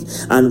your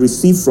faith and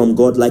receive from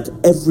God like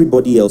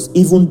everybody else,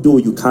 even though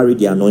you carry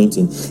the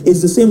anointing.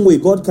 It's the same way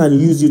God can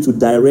use you to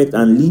direct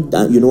and lead,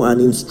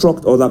 and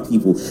instruct other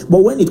people.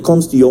 But when it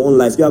comes to your own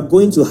life, you are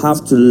going to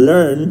have to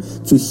learn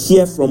to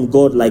hear from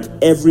God like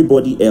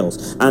everybody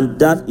else. And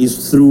that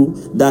is through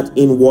that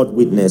inward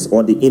witness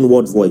or the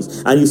inward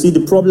voice. And you see,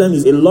 the problem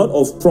is a lot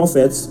of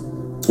prophets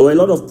or a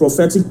lot of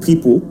prophetic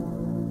people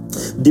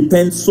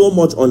depend so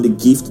much on the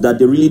gift that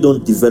they really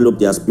don't develop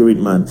their spirit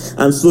man.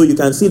 And so you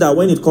can see that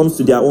when it comes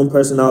to their own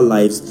personal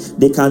lives,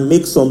 they can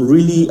make some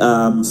really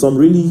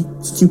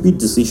stupid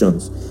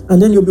decisions.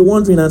 And then you'll be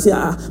wondering and say,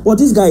 but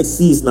this guy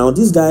sees now.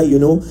 This guy,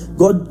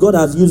 God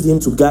has used him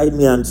to guide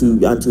me and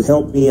to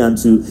help me and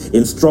to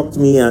instruct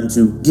me and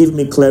to give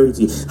me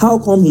clarity. How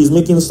come he's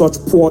making such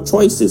poor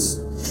choices?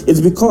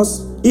 It's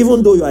because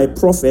even though you are a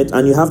prophet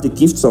and you have the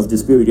gifts of the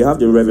Spirit, you have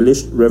the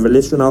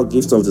revelational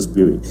gifts of the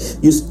Spirit,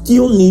 you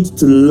still need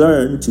to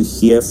learn to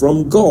hear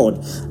from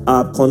God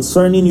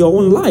concerning your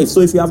own life.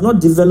 So if you have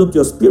not developed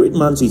your spirit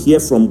man to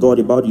hear from God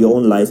about your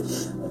own life,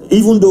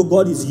 even though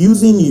God is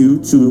using you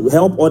to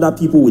help other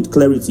people with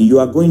clarity, you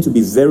are going to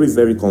be very,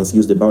 very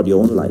confused about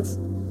your own life.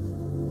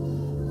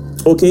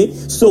 Okay,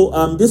 so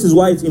this is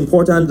why it's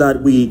important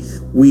that we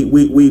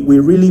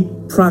really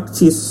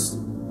practice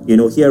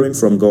hearing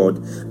from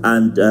God.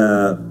 And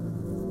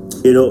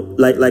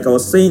like I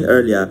was saying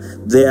earlier,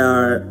 there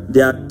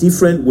are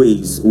different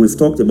ways. We've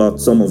talked about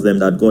some of them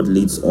that God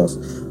leads us.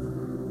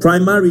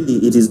 Primarily,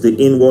 it is the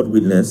inward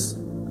witness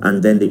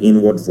and then the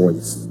inward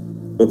voice.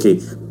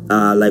 Okay,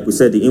 like we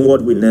said, the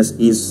inward witness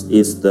is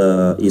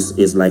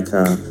like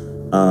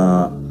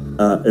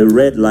a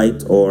red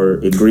light or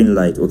a green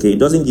light. Okay, it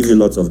doesn't give you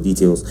lots of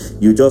details.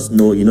 You just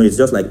know, it's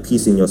just like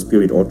peace in your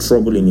spirit or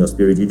trouble in your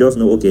spirit. You just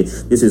know, okay,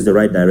 this is the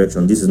right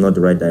direction, this is not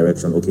the right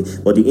direction. Okay,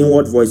 but the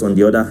inward voice, on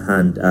the other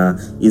hand,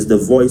 is the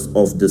voice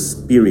of the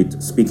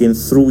spirit speaking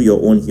through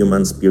your own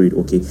human spirit.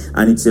 Okay,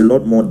 and it's a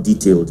lot more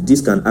detailed.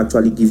 This can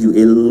actually give you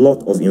a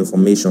lot of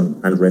information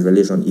and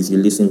revelation if you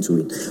listen to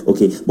it.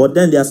 Okay, but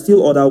then there are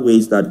still other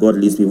ways that God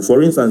leads people.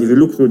 For instance, if you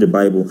look through the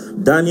Bible,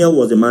 Daniel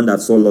was a man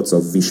that saw lots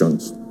of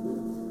visions.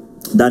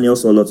 Daniel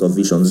saw lots of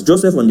visions.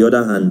 Joseph, on the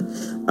other hand,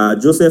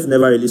 Joseph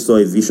never really saw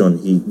a vision.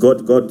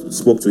 God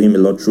spoke to him a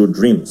lot through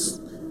dreams.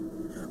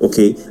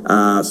 Okay,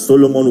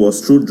 Solomon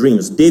was through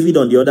dreams. David,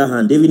 on the other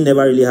hand, David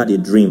never really had a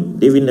dream.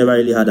 David never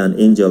really had an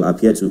angel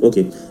appear to.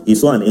 Okay, he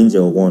saw an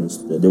angel once,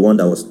 the one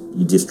that was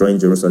destroying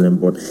Jerusalem.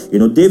 But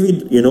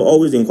David,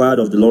 always inquired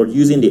of the Lord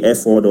using the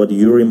ephod or the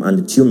Urim and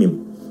the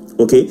Thummim.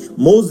 Okay,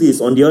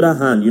 Moses, on the other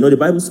hand, the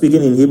Bible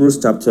speaking in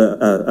Hebrews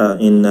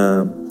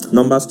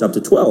Numbers chapter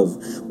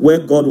 12, where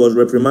God was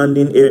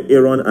reprimanding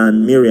Aaron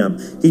and Miriam.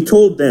 He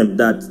told them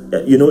that,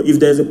 if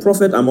there's a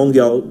prophet among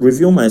you, I'll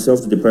reveal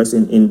myself to the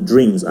person in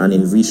dreams and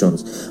in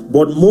visions.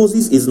 But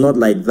Moses is not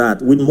like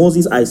that. With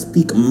Moses, I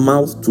speak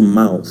mouth to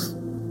mouth.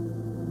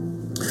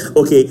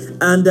 Okay,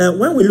 and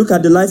when we look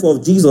at the life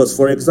of Jesus,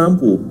 for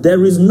example,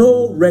 there is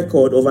no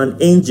record of an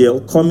angel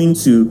coming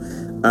to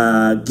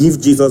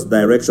give Jesus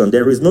direction.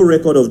 There is no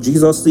record of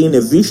Jesus seeing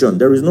a vision.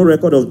 There is no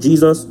record of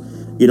Jesus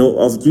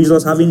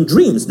having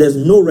dreams. There's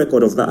no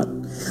record of that.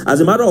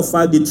 As a matter of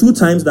fact, the two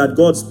times that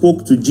God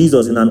spoke to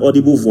Jesus in an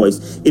audible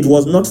voice, it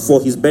was not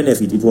for his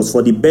benefit. It was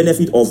for the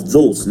benefit of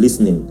those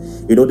listening.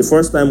 The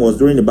first time was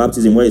during the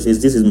baptism, where it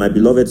says, "This is my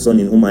beloved son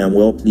in whom I am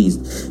well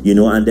pleased."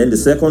 And then the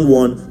second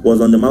one was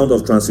on the Mount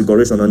of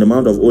Transfiguration, on the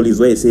Mount of Olives,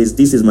 where it says,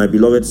 "This is my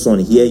beloved son,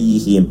 hear ye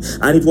him."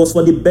 And it was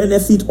for the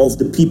benefit of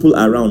the people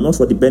around, not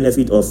for the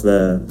benefit of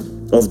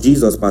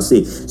Jesus per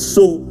se.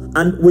 So,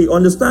 and we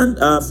understand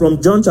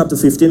from John chapter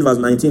 15 verse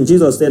 19,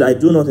 Jesus said, "I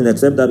do nothing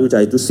except that which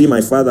I do see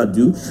my Father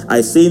do.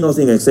 I say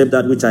nothing except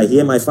that which I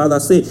hear my Father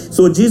say."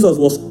 So Jesus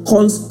was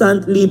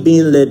constantly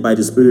being led by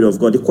the Spirit of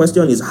God. The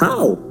question is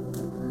how?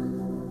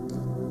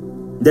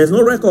 There's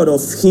no record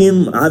of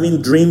him having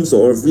dreams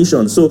or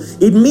visions. So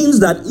it means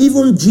that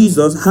even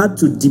Jesus had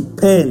to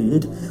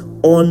depend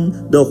on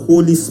the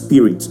Holy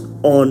Spirit.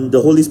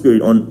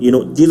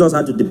 Jesus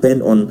had to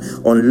depend on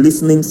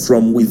listening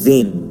from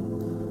within.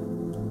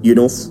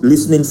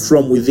 Listening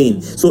from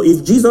within. So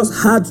if Jesus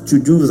had to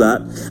do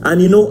that,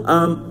 and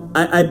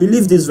I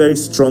believe this very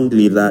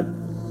strongly, that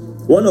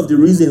one of the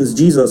reasons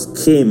Jesus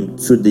came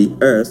to the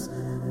earth,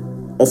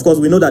 of course,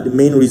 we know that the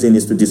main reason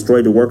is to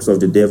destroy the works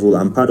of the devil,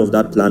 and part of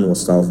that plan was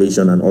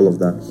salvation and all of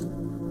that.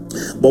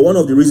 But one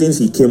of the reasons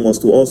he came was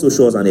to also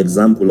show us an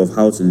example of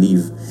how to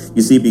live.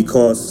 You see,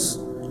 because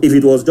if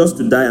it was just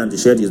to die and to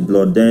shed his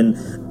blood, then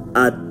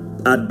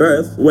at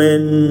birth,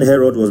 when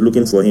Herod was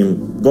looking for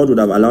him, God would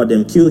have allowed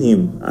them kill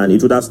him, and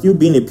it would have still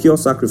been a pure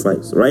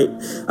sacrifice, right?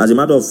 As a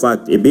matter of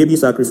fact, a baby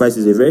sacrifice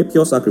is a very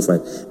pure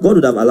sacrifice. God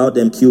would have allowed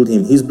them kill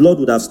him. His blood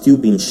would have still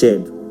been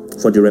shed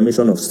for the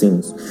remission of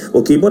sins.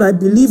 Okay, but I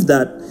believe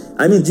that,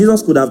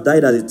 Jesus could have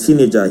died as a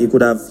teenager. He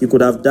could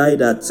have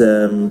died at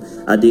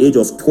the age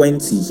of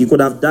 20. He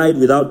could have died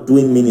without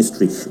doing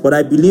ministry. But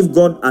I believe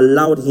God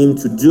allowed him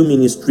to do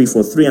ministry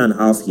for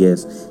 3.5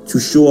 years to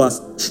show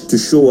us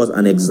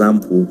an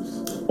example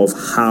of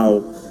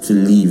how to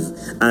live.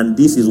 And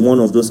this is one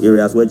of those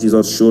areas where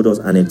Jesus showed us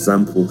an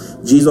example.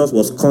 Jesus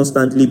was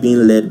constantly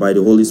being led by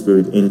the Holy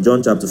Spirit. In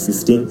John chapter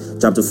 15,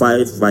 chapter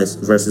 5,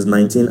 verses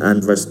 19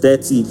 and verse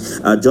 30,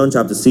 John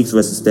chapter 6,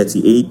 verses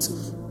 38,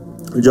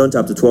 John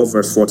chapter 12,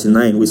 verse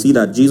 49, we see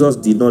that Jesus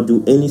did not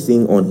do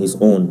anything on his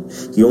own.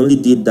 He only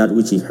did that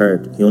which he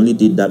heard. He only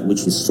did that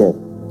which he saw.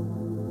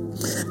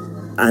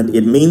 And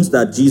it means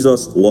that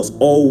Jesus was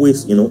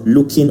always,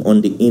 looking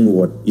on the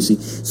inward. You see,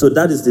 so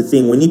that is the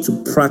thing. We need to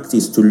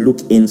practice to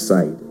look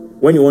inside.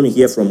 When you want to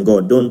hear from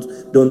God, don't.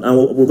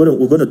 And we're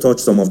going to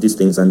touch some of these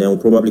things, and then we'll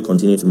probably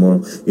continue tomorrow.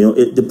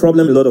 The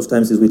problem a lot of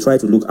times is we try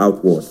to look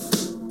outward.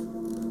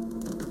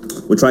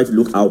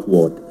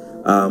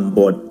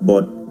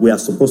 But we are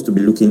supposed to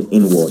be looking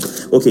inward.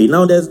 Okay,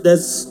 now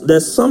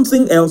there's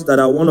something else that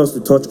I want us to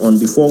touch on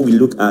before we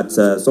look at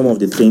some of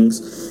the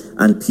things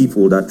and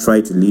people that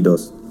try to lead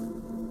us.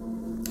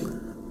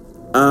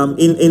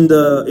 In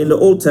the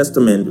Old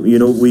Testament,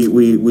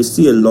 we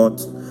see a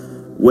lot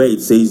where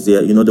it says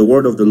there, the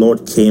word of the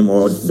Lord came,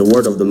 or the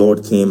word of the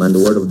Lord came, and the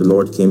word of the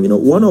Lord came.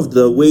 One of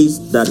the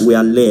ways that we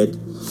are led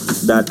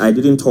that I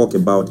didn't talk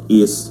about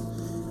is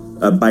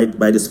by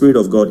the Spirit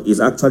of God is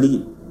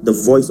actually the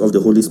voice of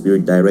the Holy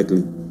Spirit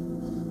directly.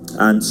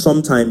 And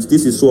sometimes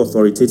this is so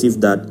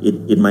authoritative that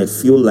it might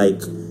feel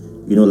like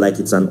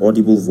it's an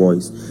audible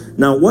voice.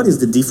 Now, what is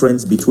the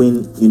difference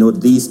between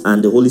this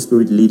and the Holy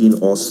Spirit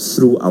leading us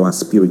through our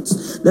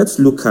spirits? Let's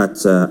look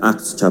at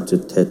Acts chapter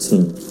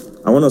 13.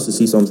 I want us to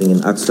see something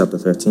in Acts chapter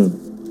 13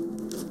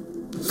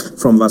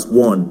 from verse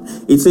 1.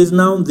 It says,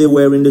 "Now they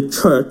were in the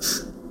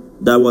church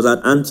that was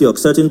at Antioch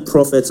certain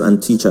prophets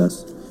and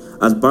teachers,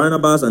 as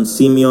Barnabas and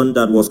Simeon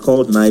that was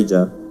called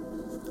Niger,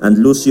 and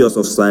Lucius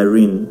of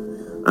Cyrene,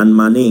 and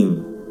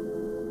Manaen,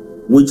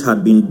 which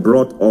had been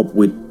brought up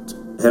with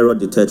Herod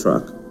the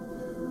Tetrarch,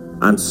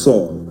 and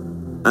Saul.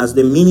 As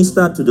they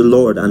ministered to the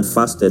Lord and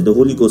fasted, the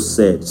Holy Ghost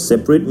said,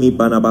 separate me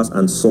Barnabas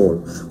and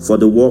Saul for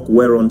the work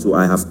whereunto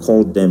I have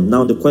called them.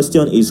 Now the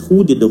question is,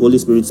 who did the Holy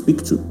Spirit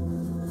speak to?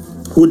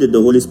 Who did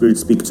the Holy Spirit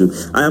speak to?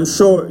 I am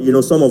sure,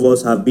 some of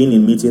us have been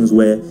in meetings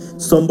where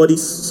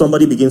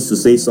somebody begins to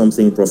say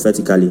something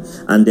prophetically,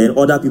 and then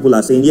other people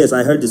are saying, yes,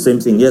 I heard the same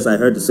thing. Yes, I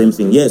heard the same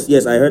thing.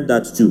 Yes, I heard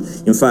that too.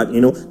 In fact,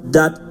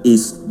 that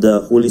is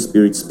the Holy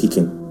Spirit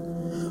speaking.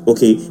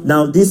 Okay,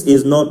 now this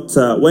is not,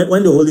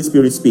 when the Holy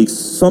Spirit speaks,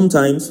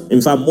 sometimes,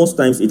 in fact, most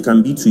times it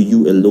can be to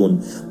you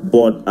alone.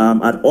 But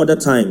at other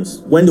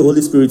times, when the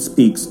Holy Spirit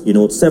speaks,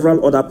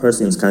 several other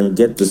persons can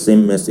get the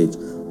same message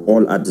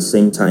all at the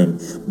same time.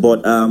 But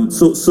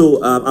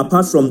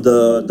apart from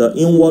the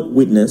inward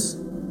witness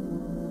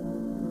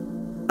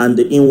and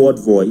the inward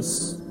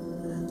voice,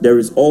 there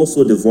is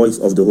also the voice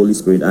of the Holy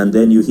Spirit. And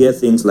then you hear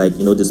things like,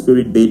 the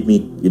Spirit bade me,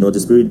 the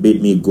Spirit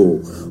bade me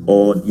go.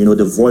 Or,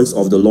 the voice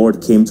of the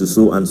Lord came to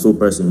so and so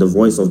person. The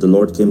voice of the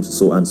Lord came to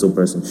so and so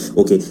person.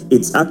 Okay,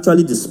 it's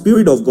actually the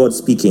Spirit of God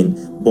speaking.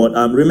 But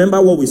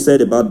remember what we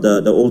said about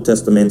the Old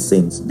Testament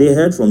saints. They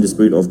heard from the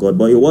Spirit of God,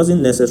 but it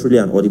wasn't necessarily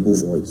an audible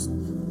voice.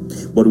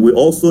 But we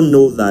also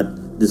know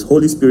that this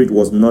Holy Spirit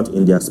was not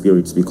in their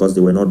spirits because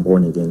they were not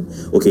born again.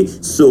 Okay,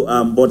 so,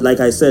 but like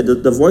I said,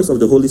 the voice of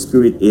the Holy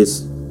Spirit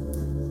is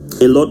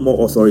a lot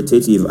more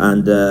authoritative,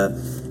 and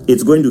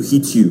it's going to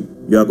hit you.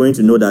 You are going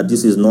to know that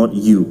this is not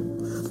you.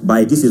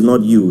 By this is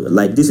not you,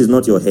 like this is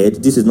not your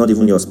head, this is not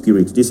even your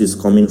spirit. This is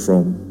coming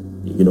from,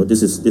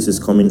 this is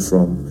coming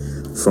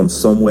from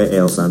somewhere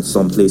else and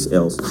someplace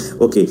else.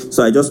 Okay,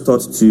 so I just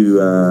thought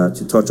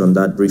to touch on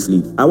that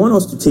briefly. I want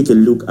us to take a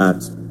look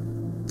at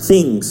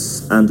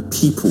things and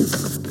people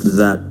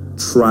that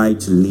try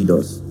to lead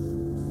us.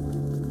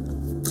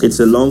 It's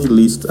a long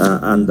list,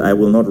 and I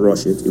will not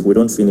rush it. If we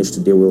don't finish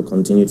today, we'll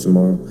continue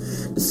tomorrow.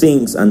 The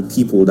things and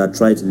people that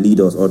try to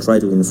lead us or try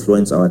to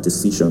influence our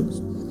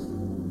decisions.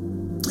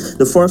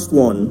 The first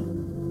one,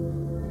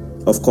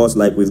 of course,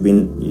 like we've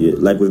been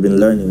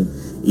learning,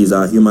 is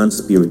our human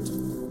spirit.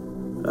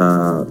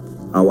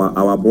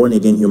 Our born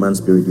again human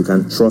spirit. You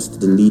can trust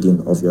the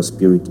leading of your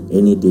spirit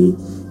any day,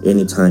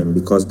 any time,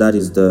 because that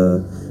is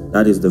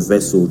the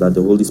vessel that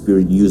the Holy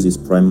Spirit uses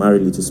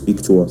primarily to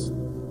speak to us.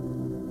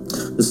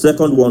 The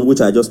second one,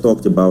 which I just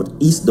talked about,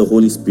 is the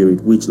Holy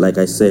Spirit, which, like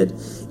I said,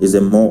 is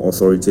a more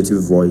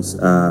authoritative voice.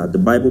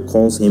 The Bible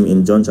calls him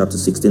in John chapter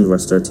 16,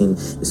 verse 13.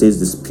 It says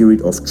the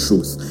Spirit of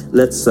truth.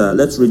 Let's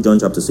read John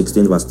chapter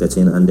 16, verse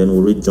 13, and then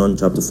we'll read John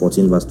chapter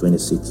 14, verse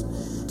 26.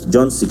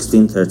 John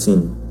 16,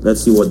 13.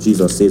 Let's see what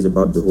Jesus says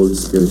about the Holy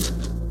Spirit.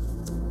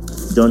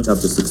 John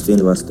chapter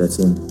 16, verse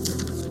 13.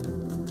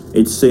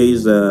 It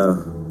says,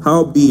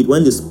 howbeit,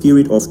 when the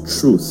Spirit of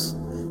truth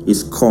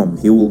is come,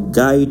 he will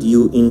guide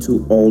you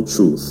into all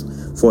truth.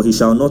 For he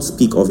shall not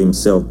speak of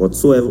himself, but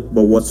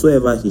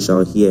whatsoever he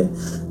shall hear,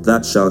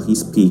 that shall he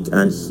speak,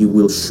 and he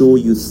will show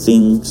you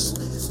things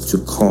to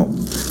come.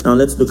 Now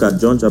let's look at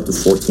John chapter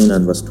 14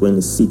 and verse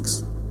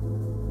 26.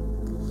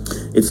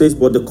 It says,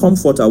 but the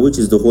Comforter, which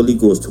is the Holy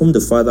Ghost, whom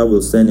the Father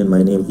will send in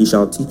my name, he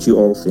shall teach you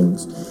all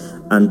things,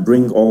 and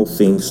bring all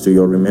things to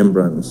your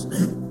remembrance,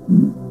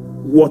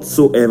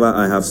 whatsoever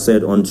I have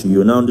said unto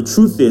you. Now the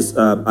truth is,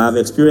 I have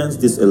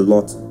experienced this a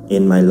lot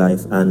in my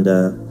life, and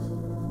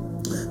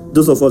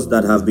those of us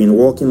that have been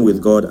walking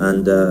with God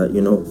and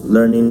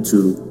learning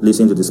to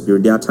listen to the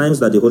Spirit, there are times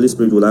that the Holy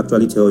Spirit will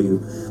actually tell you,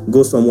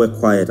 go somewhere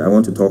quiet, I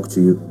want to talk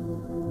to you.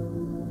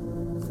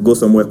 Go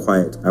somewhere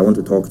quiet, I want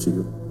to talk to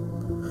you.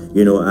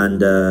 And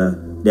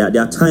there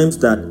are times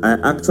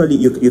that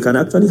you can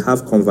actually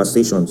have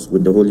conversations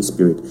with the Holy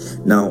Spirit.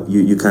 Now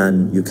you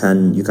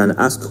can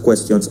ask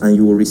questions and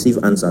you will receive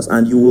answers,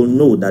 and you will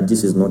know that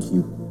this is not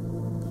you.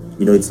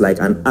 It's like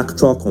an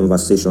actual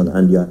conversation,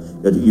 and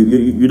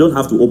you don't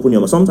have to open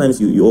your mouth. Sometimes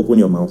you open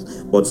your mouth,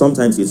 but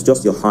sometimes it's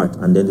just your heart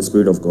and then the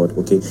Spirit of God.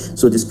 Okay,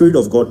 so the Spirit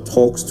of God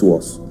talks to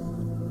us,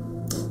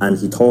 and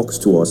he talks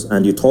to us,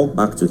 and you talk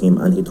back to him,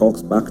 and he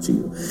talks back to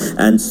you.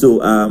 And so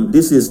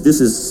this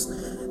is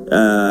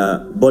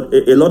but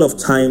a lot of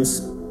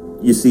times,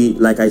 you see,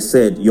 like I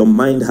said, your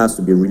mind has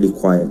to be really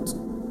quiet.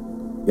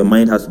 Your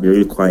mind has to be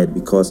really quiet,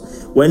 because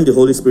when the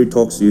Holy Spirit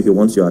talks to you, he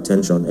wants your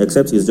attention,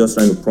 except he's just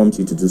trying to prompt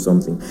you to do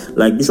something.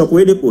 Like Bishop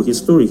Oyedepo, his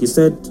story, he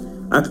said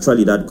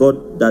actually that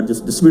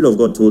the Spirit of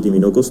God told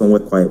him, go somewhere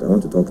quiet, I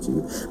want to talk to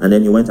you. And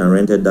then he went and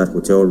rented that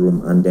hotel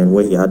room, and then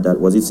where he had that,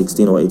 was it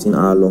 16 or 18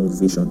 hour long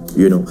vision,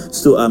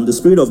 So the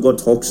Spirit of God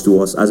talks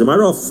to us. As a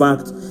matter of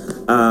fact,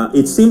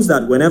 it seems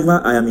that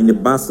whenever I am in the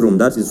bathroom,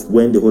 that is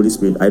when the Holy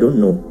Spirit, I don't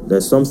know,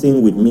 there's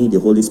something with me,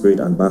 the Holy Spirit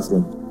and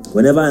bathroom.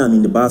 Whenever I am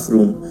in the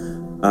bathroom,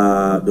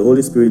 the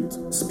Holy Spirit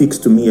speaks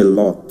to me a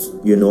lot,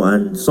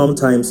 and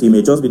sometimes he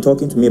may just be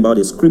talking to me about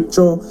a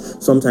scripture.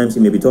 Sometimes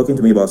he may be talking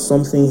to me about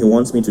something he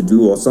wants me to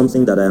do, or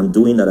something that I am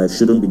doing that I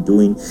shouldn't be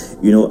doing,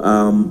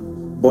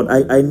 But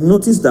I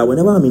notice that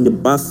whenever I'm in the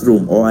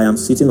bathroom or I am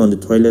sitting on the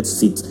toilet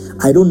seat,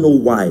 I don't know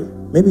why.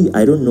 Maybe,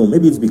 I don't know,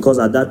 maybe it's because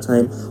at that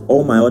time,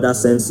 all my other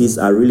senses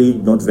are really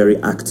not very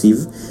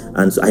active.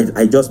 And so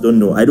I just don't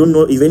know. I don't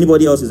know if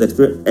anybody else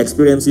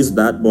experiences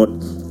that, but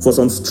for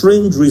some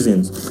strange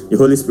reasons, the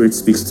Holy Spirit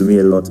speaks to me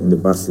a lot in the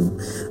bathroom.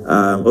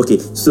 Okay,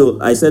 so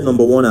I said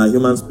number 1, our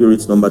human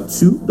spirits. Number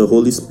 2, the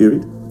Holy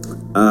Spirit.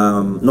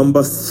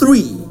 Number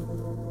 3,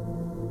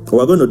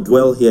 we're going to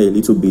dwell here a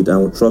little bit and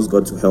we'll trust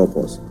God to help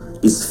us,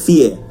 is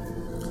fear.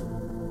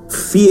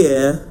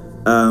 Fear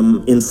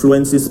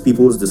influences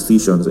people's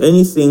decisions.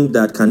 Anything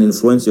that can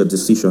influence your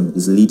decision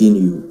is leading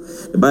you.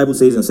 The Bible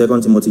says in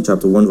 2 Timothy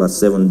chapter 1 verse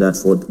 7 that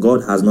for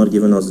God has not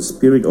given us the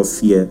spirit of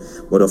fear,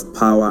 but of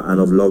power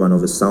and of love and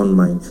of a sound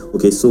mind.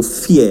 Okay, so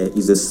fear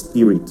is a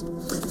spirit.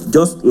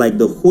 Just like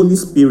the Holy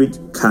Spirit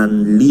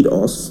can lead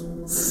us,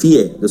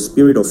 fear, the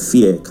spirit of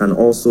fear, can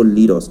also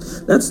lead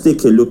us. Let's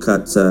take a look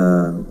at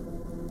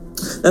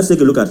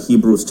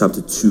Hebrews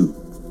chapter 2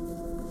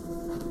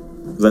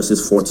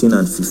 verses 14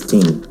 and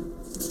 15.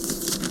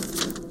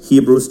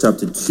 Hebrews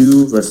chapter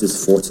 2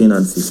 verses 14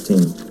 and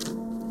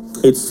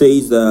 15. It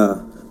says,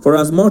 for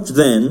as much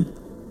then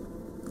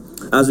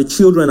as the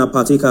children are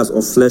partakers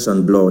of flesh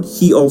and blood,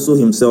 he also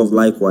himself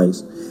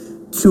likewise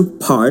took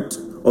part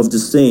of the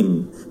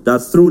same, that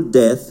through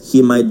death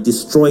he might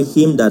destroy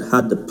him that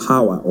had the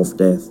power of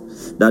death,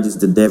 that is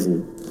the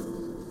devil,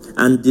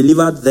 and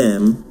delivered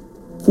them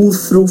who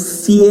through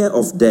fear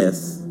of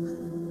death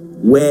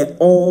were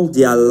all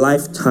their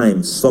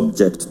lifetime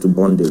subject to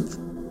bondage.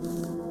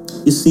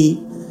 You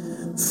see,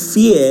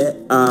 fear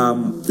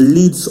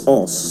leads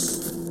us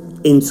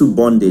into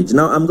bondage.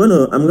 Now, I'm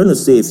gonna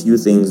say a few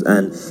things,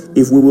 and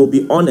if we will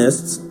be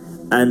honest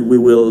and we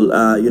will,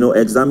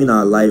 examine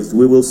our lives,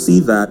 we will see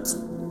that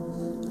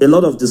a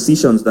lot of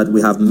decisions that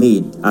we have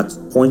made at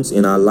points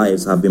in our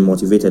lives have been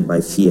motivated by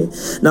fear.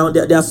 Now,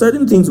 there are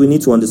certain things we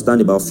need to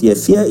understand about fear.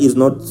 Fear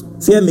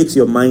makes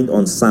your mind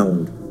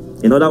unsound.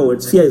 In other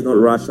words, fear is not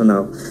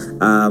rational.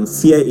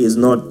 Fear is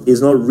not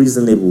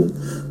reasonable.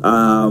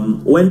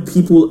 When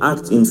people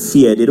act in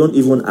fear, they don't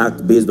even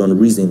act based on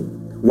reason.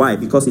 Why?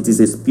 Because it is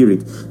a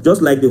spirit.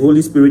 Just like the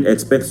Holy Spirit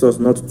expects us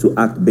not to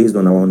act based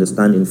on our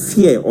understanding,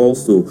 fear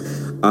also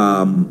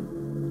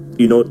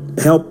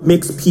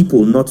makes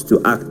people not to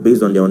act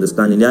based on their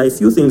understanding. There are a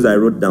few things I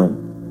wrote down.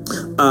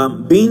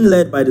 Being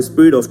led by the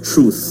spirit of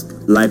truth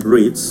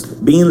liberates.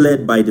 Being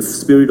led by the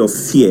spirit of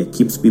fear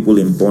keeps people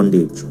in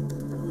bondage.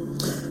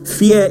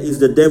 Fear is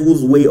the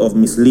devil's way of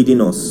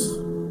misleading us.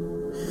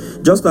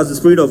 Just as the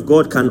Spirit of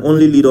God can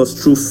only lead us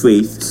through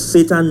faith,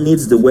 Satan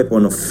needs the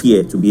weapon of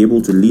fear to be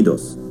able to lead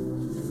us.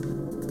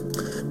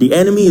 The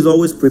enemy is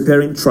always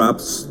preparing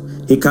traps.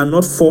 He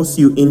cannot force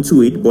you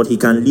into it, but he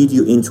can lead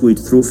you into it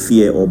through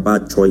fear or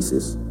bad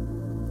choices.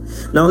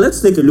 Now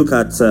let's take a look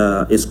at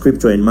a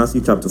scripture in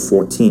Matthew chapter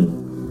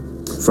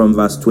 14 from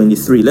verse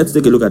 23. Let's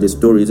take a look at a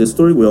story. It's a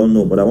story we all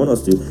know, but I want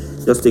us to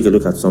just take a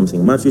look at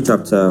something. Matthew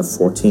chapter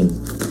 14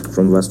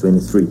 from verse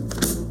 23.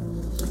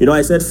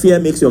 I said fear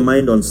makes your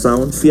mind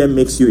unsound. Fear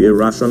makes you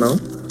irrational.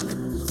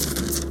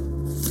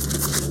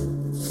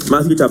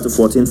 Matthew chapter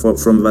 14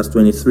 from verse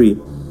 23.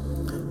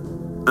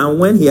 And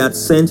when he had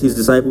sent his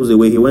disciples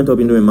away, he went up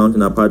into a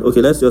mountain apart.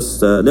 Okay, let's go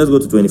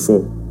to 24.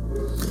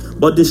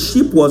 But the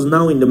ship was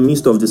now in the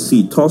midst of the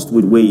sea, tossed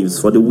with waves,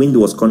 for the wind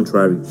was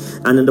contrary.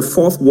 And in the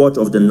 4th watch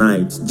of the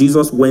night,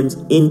 Jesus went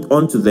in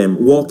unto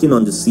them, walking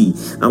on the sea.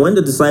 And when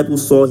the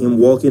disciples saw him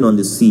walking on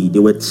the sea, they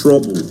were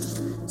troubled,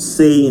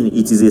 saying,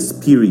 It is a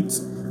spirit.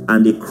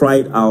 And they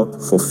cried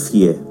out for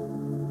fear.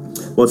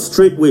 But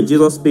straightway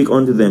Jesus spake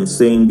unto them,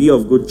 saying, Be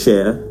of good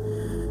cheer,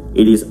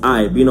 it is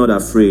I, be not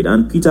afraid.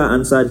 And Peter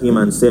answered him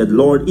and said,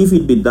 Lord, if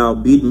it be thou,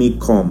 bid me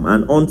come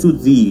unto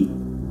thee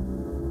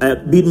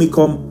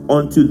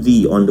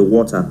on the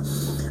water.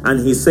 And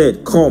he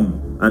said,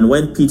 Come. And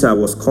when Peter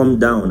was come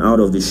down out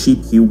of the ship,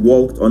 he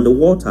walked on the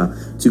water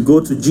to go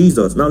to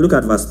Jesus. Now look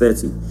at verse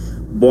 30.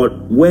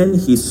 But when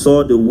he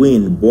saw the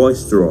wind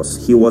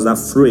boisterous, he was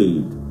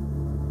afraid.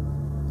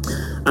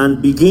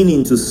 And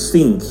beginning to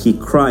sink, he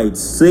cried,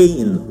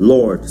 saying,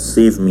 Lord,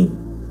 save me.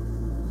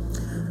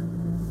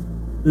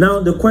 Now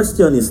the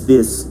question is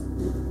this.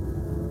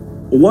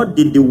 What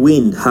did the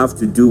wind have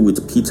to do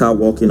with Peter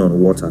walking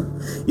on water?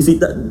 You see,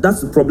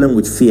 that's the problem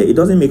with fear. It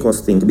doesn't make us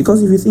think.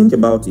 Because if you think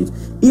about it,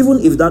 even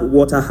if that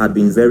water had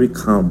been very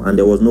calm and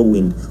there was no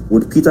wind,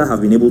 would Peter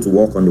have been able to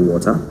walk on the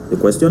water?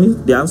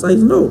 The answer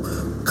is no.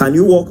 Can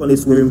you walk on a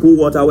swimming pool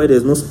water where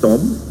there's no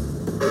storm?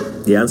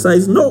 The answer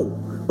is no.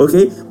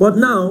 Okay, but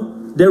now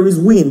there is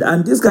wind,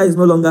 and this guy is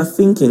no longer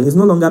thinking. He's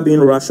no longer being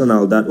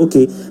rational that,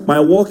 okay, my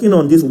walking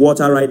on this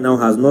water right now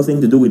has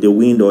nothing to do with the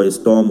wind or a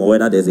storm or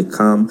whether there's a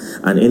calm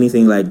and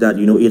anything like that.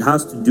 It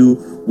has to do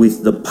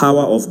with the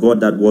power of God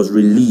that was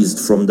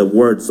released from the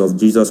words of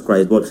Jesus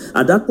Christ. But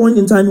at that point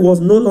in time, he was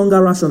no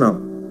longer rational.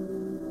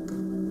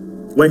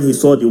 When he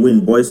saw the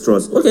wind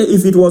boisterous, okay,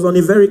 if it was on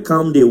a very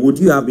calm day, would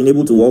you have been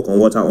able to walk on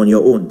water on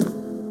your own?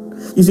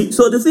 You see,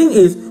 so the thing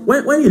is,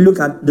 when you look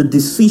at the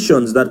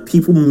decisions that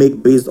people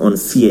make based on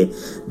fear,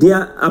 they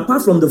are,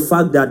 apart from the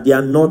fact that they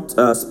are not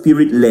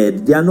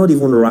spirit-led, they are not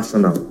even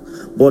rational.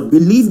 But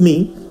believe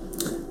me,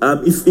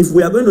 if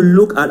we are going to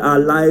look at our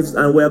lives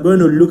and we are going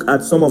to look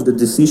at some of the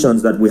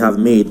decisions that we have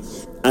made,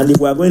 and if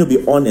we are going to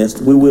be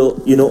honest, we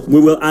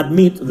will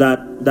admit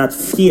that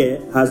fear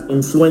has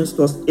influenced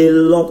us a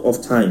lot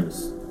of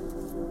times.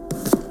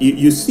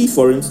 You see,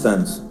 for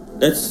instance,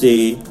 let's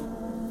say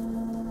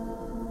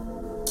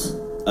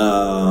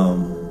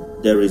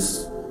there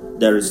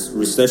is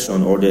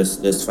recession, or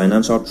there's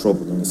financial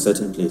trouble in a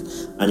certain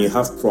place, and you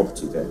have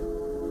property there.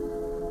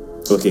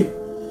 Okay.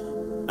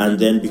 And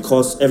then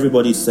because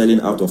everybody is selling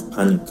out of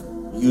panic,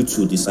 you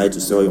too decide to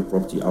sell your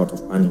property out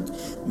of panic.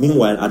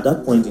 Meanwhile, at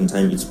that point in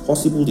time, it's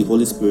possible the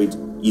Holy Spirit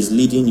is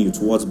leading you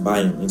towards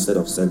buying instead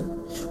of selling.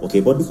 Okay,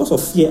 but because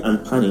of fear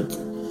and panic,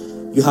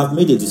 you have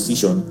made a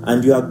decision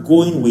and you are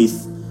going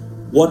with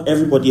what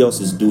everybody else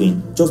is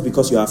doing just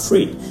because you are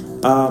afraid.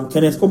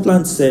 Kenneth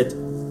Copeland said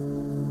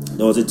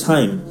there was a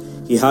time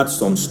he had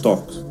some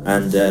stock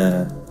and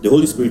the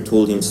Holy Spirit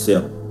told him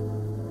sell.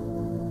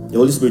 The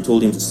Holy Spirit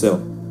told him to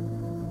sell.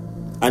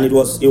 And it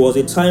was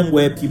a time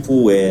where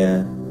people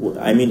were,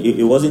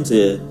 it wasn't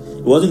a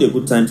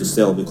good time to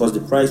sell because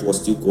the price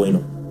was still going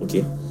up.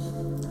 Okay.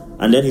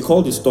 And then he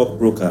called the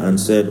stockbroker and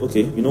said,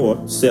 okay, you know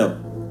what, sell.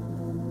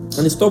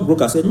 And the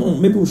stockbroker said, no,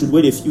 maybe we should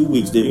wait a few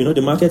weeks.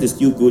 The market is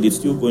still good, it's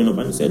still going up.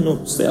 And he said,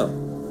 no, sell.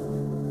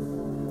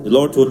 The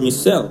Lord told me,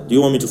 sell. Do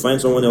you want me to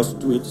find someone else to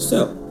do it?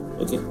 Sell.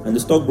 Okay. And the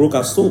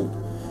stockbroker sold.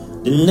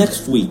 The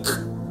next week,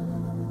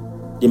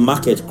 the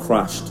market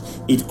crashed.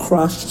 It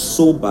crashed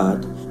so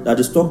bad that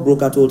the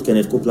stockbroker told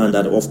Kenneth Copeland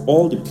that of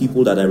all the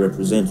people that I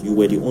represent, you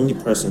were the only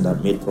person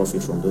that made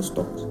profit from those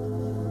stocks.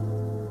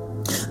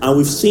 And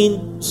we've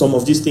seen some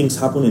of these things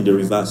happen in the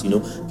reverse.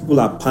 People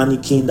are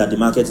panicking that the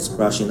market is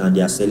crashing and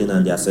they are selling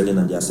and they are selling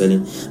and they are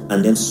selling,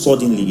 and then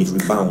suddenly it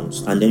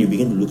rebounds, and then you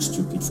begin to look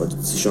stupid for the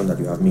decision that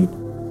you have made.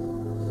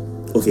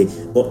 Okay,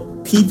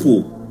 but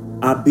people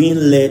are being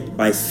led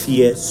by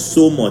fear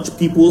so much.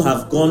 People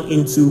have gone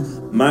into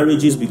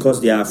marriages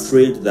because they are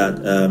afraid that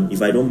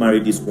if I don't marry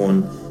this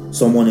one,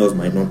 someone else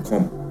might not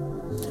come.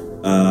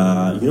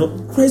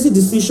 Crazy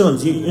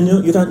decisions.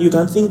 You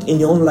can think in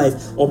your own life,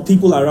 or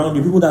people around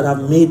you, people that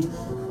have made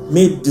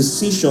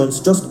decisions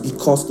just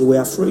because they were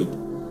afraid.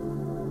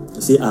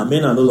 You say,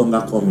 men are no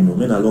longer coming.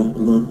 Men are no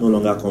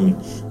longer coming.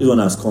 This one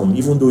has come,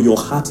 even though your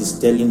heart is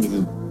telling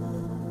you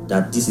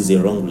that this is a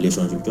wrong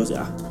relationship. Just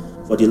say,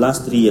 for the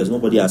last 3 years,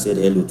 nobody has said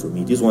hello to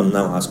me. This one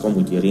now has come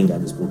with a ring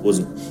and is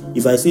proposing.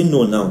 If I say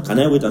no now, can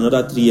I wait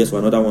another 3 years for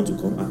another one to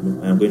come?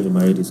 No, I am going to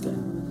marry this guy.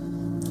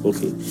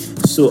 Okay,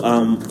 so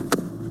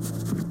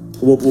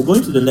we're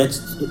going to the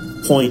next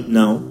point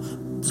now.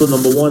 So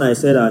number 1, I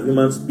said our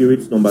human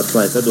spirit. Number 2,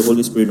 I said the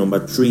Holy Spirit. Number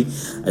 3,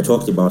 I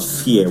talked about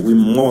fear. We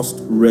must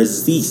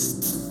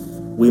resist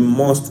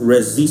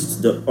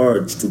the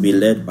urge to be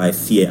led by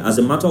fear. As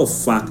a matter of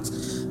fact,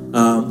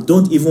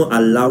 don't even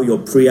allow your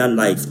prayer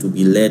life to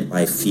be led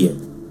by fear.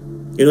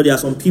 There are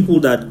some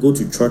people that go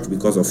to church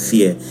because of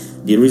fear.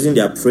 The reason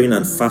they are praying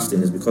and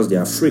fasting is because they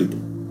are afraid.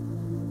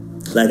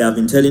 Like I've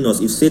been telling us,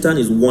 if Satan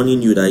is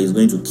warning you that he's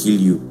going to kill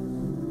you,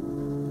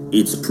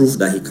 it's proof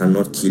that he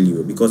cannot kill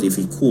you, because if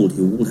he could,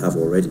 he would have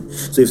already.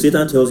 So if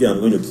Satan tells you, I'm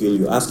going to kill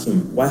you, ask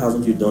him, why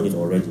haven't you done it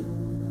already?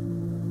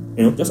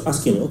 Just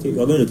ask him, okay,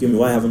 you're going to kill me,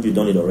 why haven't you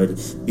done it already?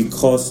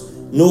 Because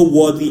no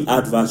worthy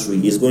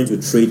adversary is going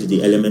to trade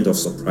the element of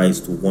surprise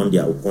to warn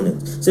their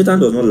opponent. Satan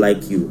does not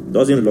like you,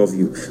 doesn't love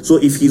you. So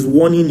if he's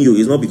warning you,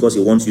 it's not because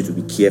he wants you to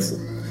be careful.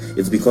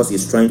 It's because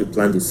he's trying to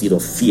plant the seed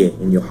of fear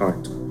in your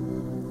heart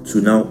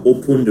to now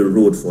open the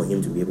road for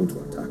him to be able to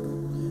attack.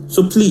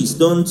 So please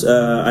don't.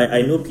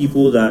 I know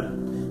people that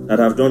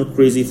have done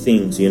crazy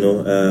things.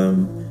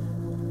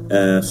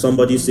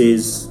 Somebody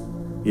says,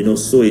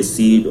 sow a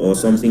seed or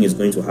something is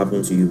going to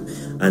happen to you,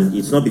 and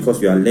it's not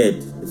because you are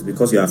led. It's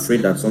because you are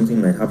afraid that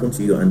something might happen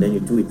to you, and then you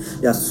do it.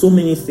 There are so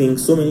many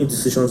things, so many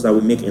decisions that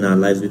we make in our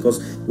lives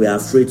because we are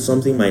afraid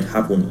something might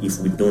happen if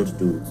we don't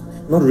do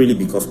it. Not really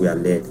because we are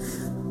led.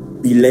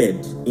 Be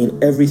led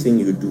in everything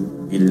you do.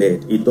 Be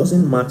led. It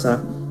doesn't matter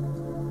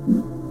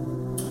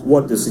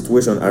what the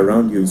situation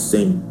around you is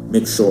saying.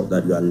 Make sure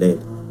that you are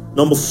led.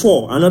 Number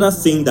 4, another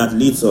thing that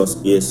leads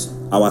us is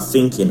our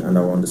thinking and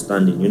our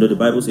understanding. The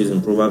Bible says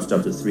in Proverbs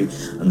chapter 3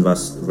 and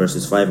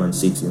verses 5 and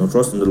 6,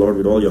 trust in the Lord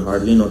with all your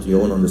heart, lean not to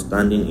your own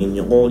understanding, in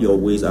all your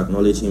ways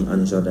acknowledge him,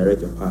 and he shall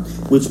direct your path.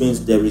 Which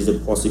means there is a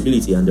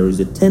possibility and there is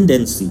a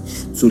tendency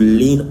to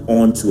lean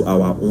on to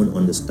our own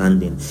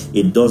understanding.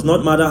 It does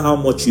not matter how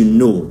much you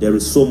know, there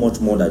is so much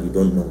more that you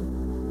don't know.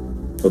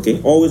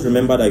 Okay? Always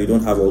remember that you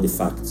don't have all the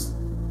facts.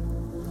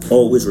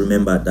 Always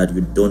remember that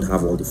you don't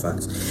have all the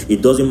facts.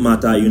 It doesn't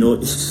matter,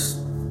 it's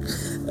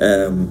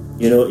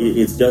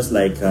just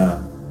like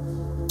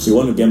you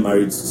want to get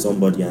married to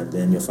somebody, and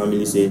then your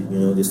family say,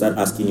 they start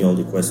asking you all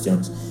the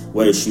questions.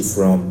 Where is she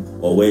from?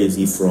 Or where is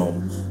he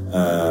from?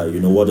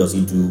 What does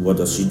he do? What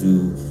does she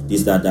do?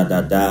 This,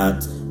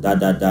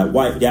 that.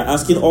 Why? They are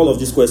asking all of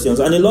these questions.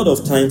 And a lot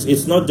of times,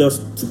 it's not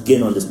just to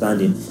gain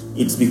understanding.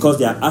 It's because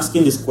they are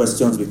asking these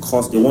questions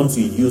because they want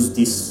to use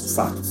these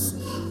facts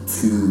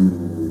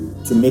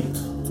to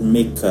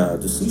make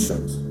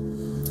decisions.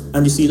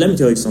 And you see, let me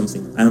tell you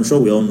something. I am sure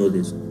we all know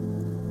this.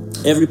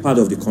 Every part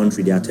of the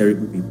country, there are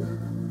terrible people.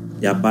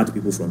 There are bad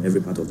people from every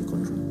part of the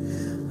country.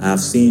 I have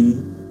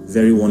seen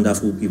very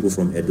wonderful people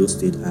from Edo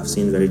State. I have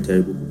seen very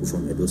terrible people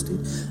from Edo State.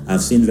 I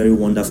have seen very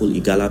wonderful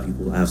Igala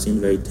people. I have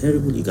seen very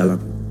terrible Igala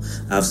people.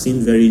 I have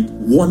seen very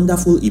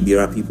wonderful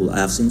Ibira people. I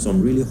have seen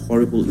some really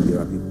horrible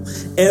Ibira people.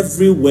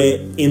 Everywhere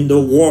in the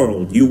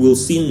world, you will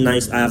see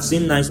nice. I have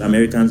seen nice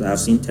Americans. I have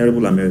seen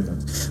terrible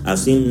Americans. I have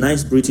seen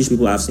nice British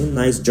people. I have seen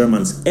nice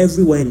Germans.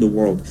 Everywhere in the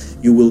world,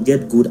 you will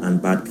get good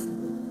and bad people.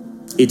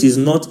 It is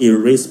not a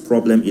race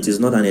problem. It is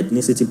not an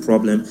ethnicity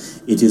problem.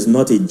 It is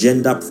not a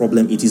gender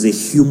problem. It is a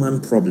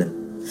human problem.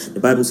 The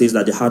Bible says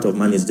that the heart of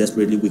man is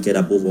desperately wicked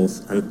above all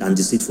and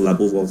deceitful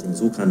above all things.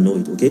 Who can know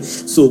it? Okay,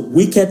 so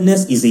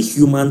wickedness is a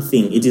human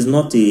thing. It is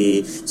not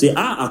a say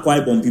Akwa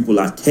Ibom people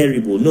are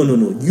terrible. No.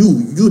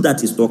 You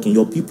that is talking,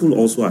 your people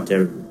also are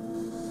terrible.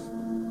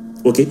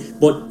 Okay,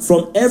 but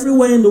from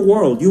everywhere in the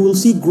world, you will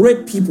see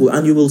great people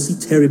and you will see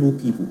terrible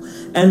people.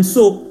 And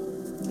so,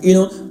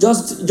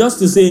 just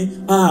to say,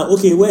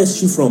 okay, where is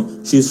she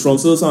from? She's from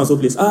so and so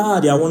place.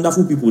 There are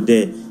wonderful people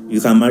there. You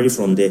can marry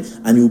from there.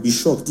 And you'll be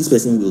shocked. This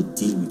person will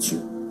deal with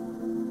you.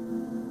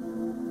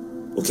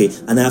 Okay,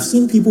 and I have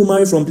seen people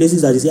marry from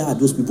places that they say,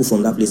 those people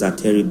from that place are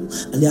terrible.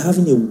 And they're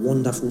having a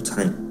wonderful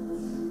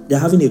time. They're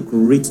having a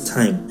great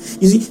time.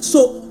 You see,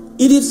 so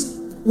it is,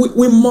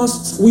 we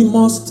must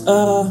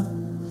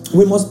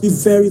be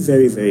very,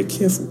 very, very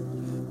careful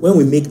when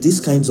we make these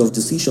kinds of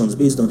decisions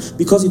based on,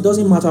 because it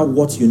doesn't matter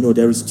what you know,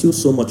 there is still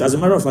so much. As a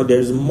matter of fact, there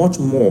is much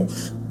more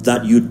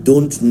that you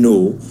don't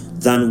know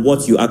than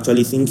what you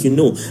actually think you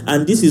know.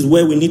 And this is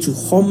where we need to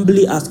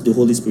humbly ask the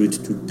Holy Spirit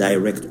to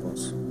direct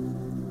us,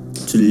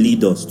 to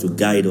lead us, to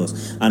guide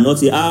us, and not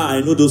say,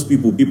 I know those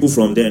people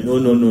from there. No.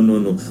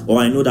 Or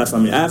I know that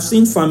family. I have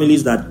seen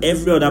families that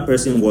every other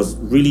person was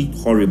really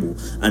horrible,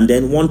 and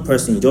then one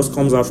person just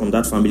comes out from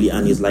that family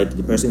and is like,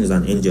 the person is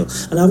an angel.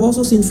 And I've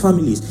also seen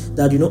families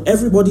that,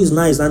 everybody is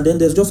nice, and then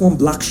there's just one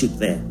black sheep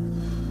there.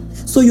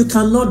 So you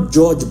cannot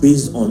judge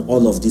based on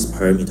all of these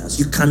parameters.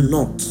 You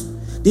cannot.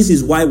 This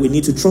is why we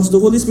need to trust the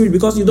Holy Spirit,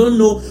 because you don't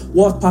know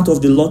what part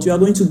of the lot you are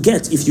going to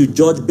get if you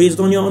judge based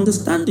on your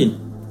understanding.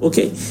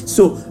 Okay,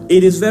 so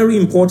it is very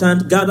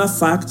important. Gather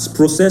facts,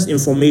 process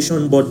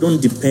information, but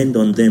don't depend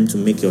on them to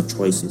make your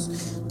choices.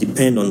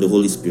 Depend on the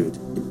Holy Spirit.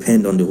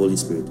 Depend on the Holy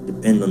Spirit.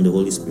 Depend on the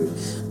Holy Spirit.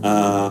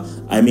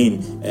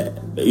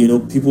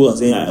 People are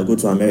saying, I go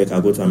to America.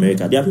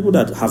 There are people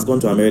that have gone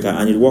to America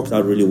and it worked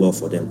out really well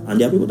for them. And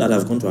there are people that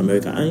have gone to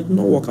America and it did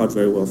not work out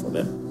very well for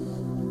them.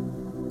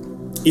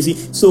 You see,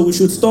 so we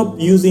should stop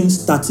using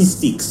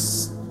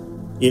statistics,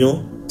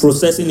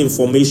 processing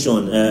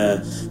information.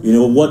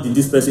 What did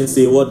this person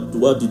say?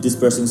 What did this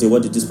person say?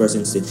 What did this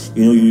person say?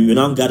 You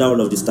now gather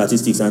all of the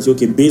statistics and say,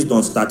 okay, based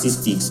on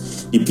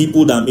statistics, the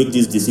people that make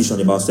this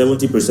decision, about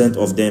 70%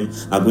 of them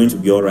are going to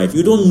be all right.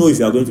 You don't know if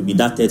you are going to be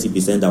that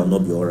 30% that will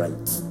not be all right.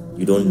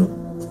 You don't know.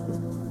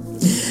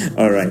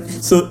 All right.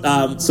 So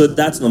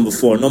that's number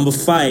 4. Number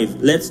 5,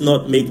 let's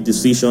not make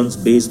decisions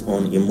based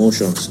on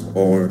emotions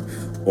or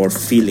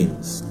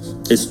feelings.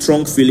 A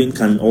strong feeling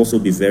can also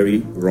be very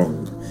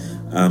wrong.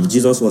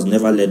 Jesus was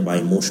never led by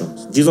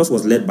emotions. Jesus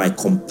was led by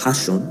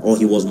compassion, or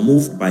he was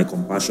moved by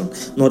compassion.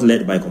 Not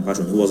led by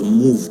compassion. He was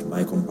moved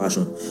by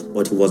compassion,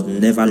 but he was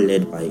never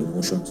led by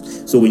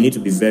emotions. So we need to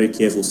be very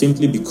careful.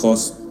 Simply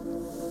because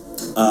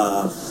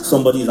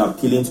somebody is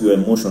appealing to your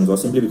emotions, or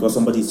simply because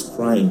somebody is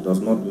crying, does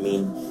not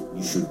mean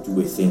you should do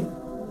a thing.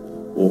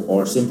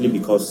 Or simply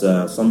because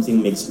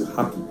something makes you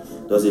happy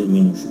doesn't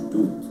mean you should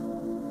do it.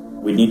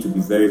 We need to be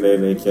very, very,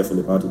 very careful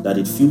about it. That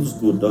it feels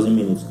good doesn't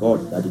mean it's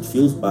God. That it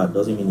feels bad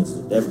doesn't mean it's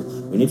the devil.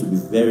 We need to be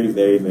very,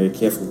 very, very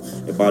careful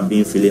about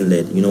being feeling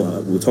led.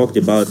 We talked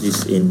about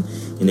this in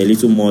a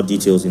little more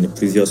details in the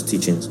previous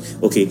teachings.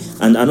 Okay,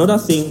 and another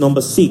thing, number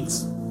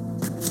 6.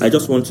 I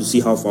just want to see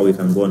how far we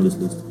can go on this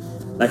list.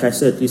 Like I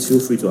said, please feel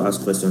free to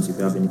ask questions if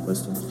you have any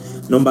questions.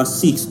 Number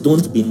 6,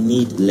 don't be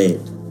need-led.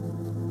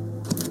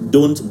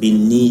 Don't be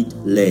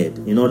need-led.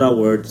 In other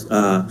words,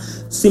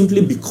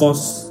 simply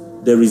because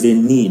there is a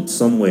need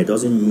somewhere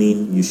doesn't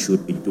mean you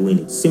should be doing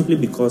it. Simply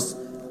because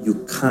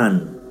you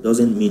can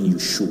doesn't mean you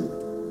should.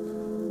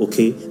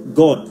 Okay?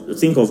 God,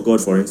 think of God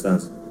for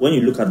instance. When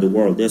you look at the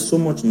world, there's so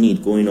much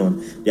need going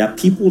on. There are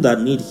people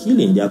that need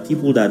healing. There are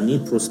people that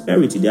need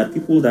prosperity. There are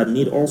people that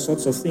need all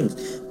sorts of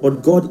things.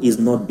 But God is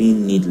not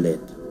being need-led.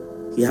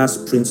 He has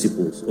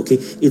principles. Okay?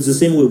 It's the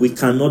same way we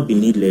cannot be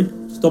need-led.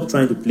 Stop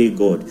trying to play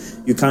God.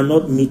 You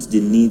cannot meet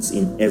the needs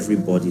in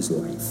everybody's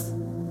life.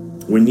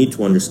 We need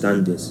to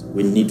understand this.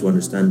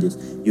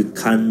 You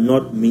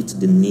cannot meet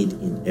the need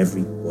in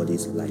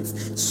everybody's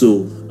life.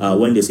 So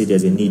when they say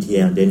there's a need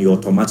here and then you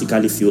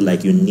automatically feel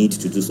like you need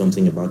to do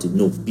something about it.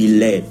 No, be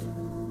led.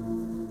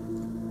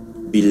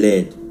 Be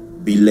led.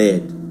 be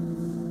led.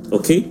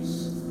 Okay?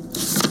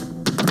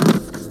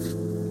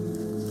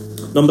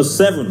 Number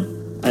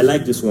 7, I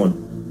like this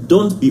one.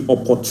 Don't be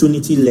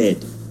opportunity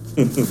led.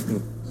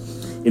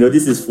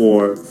 This is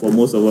for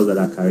most of us that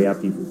are career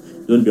people.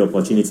 Don't be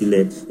opportunity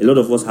led. A lot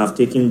of us have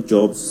taken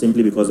jobs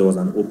simply because there was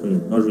an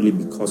opening, not really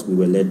because we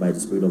were led by the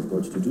Spirit of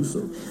God to do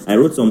so. I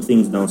wrote some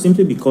things down.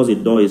 Simply because a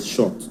door is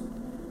shut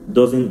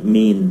doesn't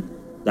mean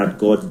that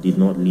God did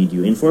not lead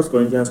you. In 1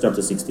 Corinthians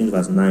chapter 16,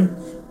 verse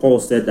 9, Paul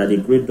said that a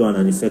great door and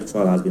an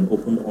effectual has been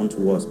opened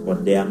unto us,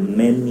 but there are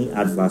many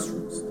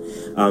adversaries.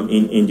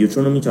 In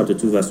Deuteronomy chapter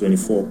 2, verse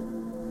 24,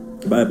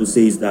 the Bible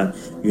says that,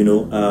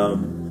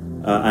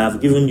 I have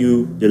given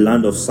you the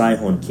land of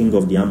Sihon, king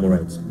of the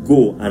Amorites.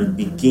 Go and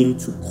begin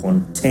to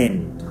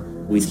contend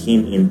with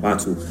him in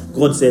battle.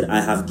 God said,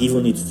 I have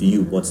given it to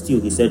you, but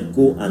still he said,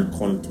 go and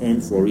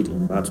contend for it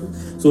in battle.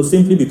 So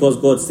simply because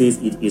God says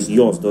it is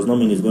yours does not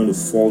mean it's going to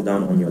fall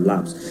down on your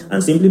laps.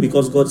 And simply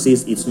because God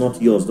says it's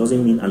not yours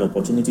doesn't mean an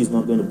opportunity is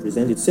not going to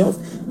present itself.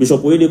 Bishop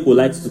Oyedepo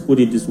likes to put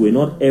it this way: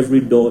 not every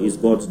door is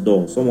God's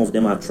door. Some of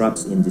them are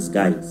traps in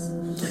disguise.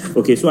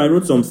 Okay, so I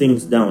wrote some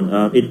things down.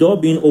 A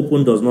door being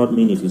opened does not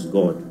mean it is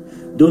God.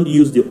 Don't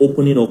use the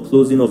opening or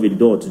closing of a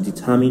door to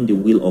determine the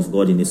will of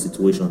God in a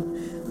situation.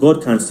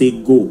 God can say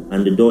go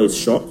and the door is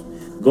shut.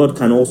 God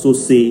can also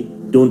say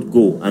don't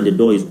go and the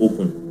door is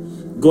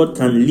open. God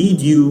can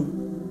lead you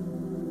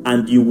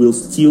and you will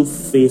still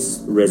face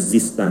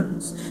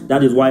resistance.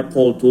 That is why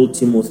Paul told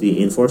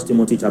Timothy in 1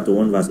 Timothy chapter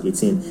 1 verse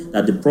 18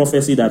 that the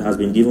prophecy that has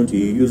been given to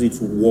you, use it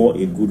to war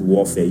a good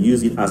warfare.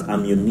 Use it as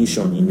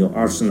ammunition in your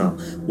arsenal.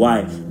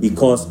 Why?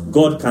 Because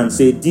God can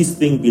say this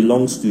thing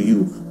belongs to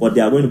you, but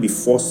there are going to be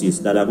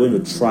forces that are going to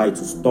try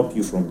to stop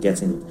you from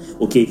getting it.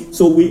 Okay,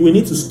 so we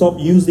need to stop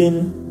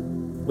saying,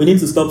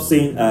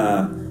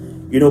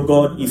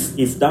 God,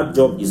 if that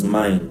job is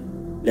mine,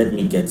 let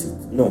me get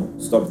it. No,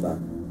 stop that.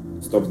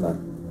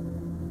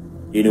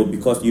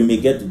 Because you may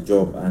get the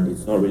job and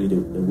it's not really the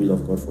will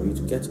of God for you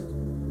to get it.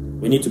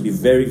 We need to be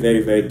very,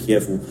 very, very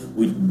careful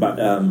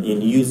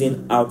in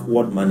using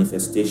outward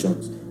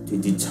manifestations to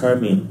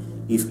determine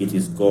if it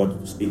is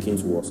God speaking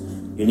to us.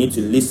 You need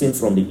to listen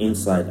from the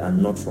inside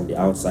and not from the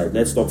outside.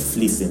 Let's stop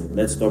fleecing.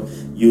 Let's stop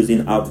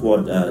using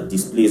outward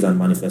displays and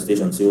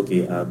manifestations. Say,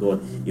 okay,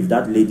 God, if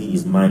that lady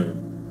is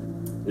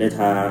mine, let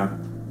her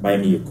buy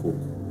me a Coke.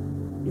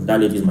 If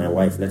that lady is my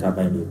wife, let her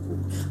buy me a Coke.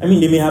 I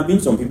mean, there may have been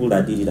some people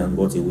that did it and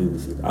got away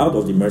with it out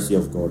of the mercy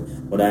of God.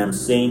 But I am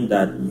saying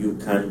that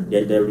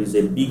there is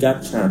a bigger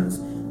chance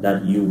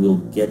that you will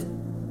get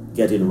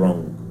it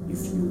wrong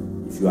if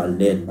you are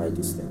led by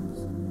these things.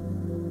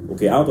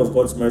 Okay, out of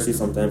God's mercy,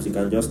 sometimes He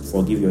can just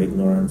forgive your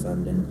ignorance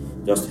and then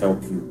just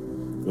help you.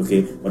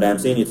 Okay, but I am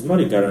saying it's not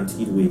a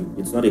guaranteed way.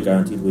 It's not a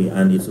guaranteed way,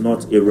 and it's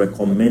not a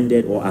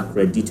recommended or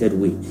accredited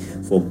way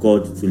for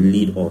God to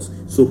lead us.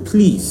 So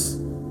please.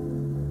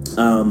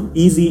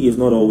 Easy is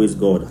not always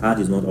God. Hard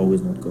is not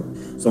always not God.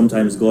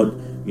 Sometimes God,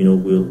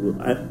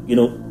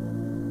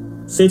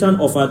 Satan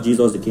offered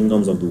Jesus the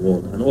kingdoms of the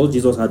world, and all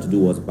Jesus had to do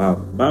was bow.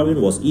 Bowing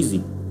was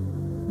easy.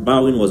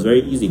 Bowing was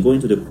very easy.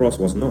 Going to the cross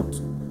was not.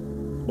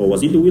 Or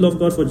was it the will of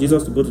God for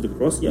Jesus to go to the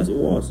cross? Yes, it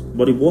was.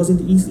 But it wasn't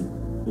easy.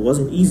 It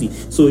wasn't easy.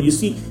 So you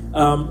see,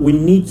 we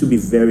need to be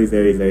very,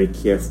 very, very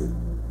careful.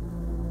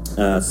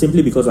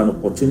 Simply because an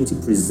opportunity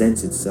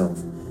presents itself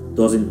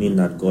doesn't mean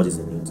that God is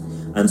in it.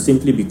 And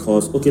simply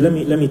because, okay, let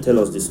me tell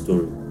us this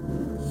story.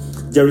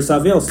 Jerry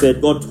Savelle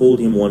said God told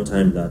him one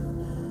time that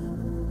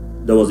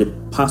there was a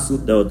parcel,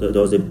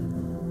 there was a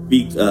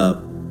big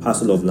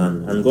parcel of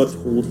land, and God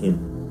told him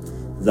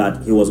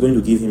that He was going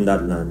to give him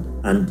that land,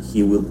 and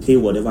He will pay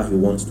whatever He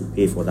wants to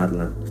pay for that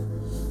land.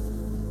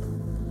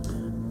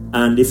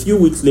 And a few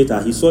weeks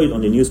later, he saw it on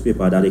the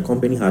newspaper that a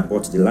company had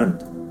bought the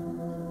land.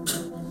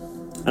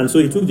 And so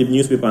he took the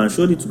newspaper and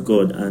showed it to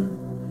God, and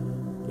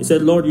he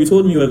said, Lord, you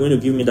told me you were going to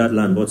give me that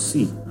land, but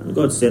see. And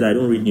God said, I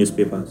don't read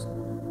newspapers.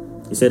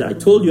 He said, I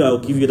told you I'll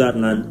give you that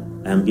land.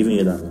 I am giving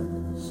you that land.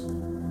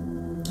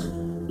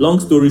 Long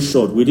story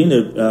short, within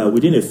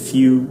a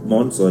few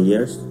months or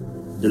years,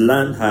 the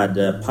land had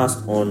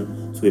passed on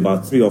to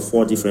about 3 or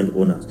 4 different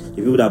owners. The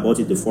people that bought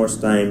it the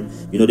first time,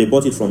 they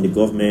bought it from the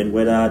government,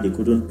 whether they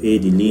couldn't pay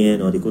the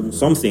lien or they couldn't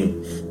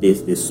something,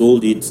 they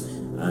sold it.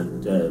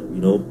 And,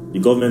 the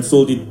government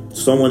sold it to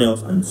someone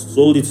else and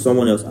sold it to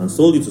someone else and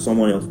sold it to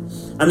someone else.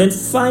 And then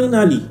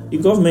finally, the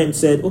government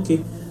said,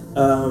 okay,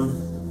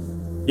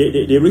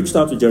 they reached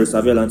out to Jerry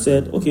Savelle and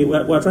said, okay,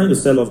 we're trying to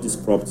sell off this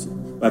property.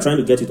 We're trying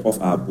to get it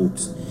off our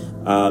books.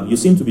 You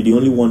seem to be the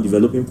only one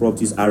developing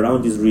properties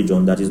around this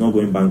region that is not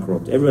going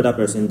bankrupt. Every other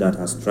person that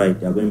has tried,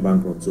 they are going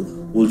bankrupt. So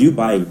will you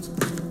buy it?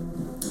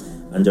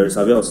 And Jerry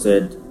Savelle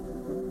said,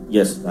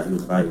 yes, that he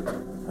would buy it.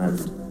 And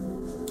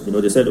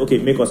they said, okay,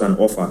 make us an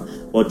offer.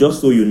 But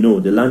just so you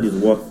know, the land is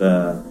worth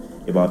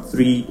about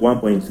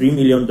 $1.3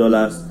 million.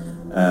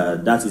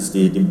 That is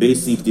the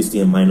basic, this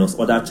thing minus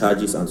other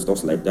charges and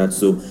stuff like that.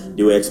 So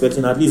they were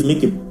expecting at least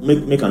make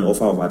an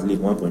offer of at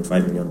least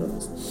 $1.5 million.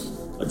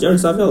 But Jerry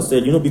Savelle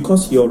said,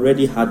 because he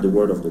already had the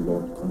word of the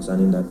Lord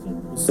concerning that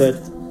thing, he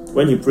said,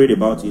 When he prayed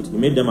about it, he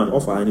made them an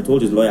offer and he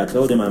told his lawyer,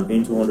 tell them I'm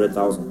paying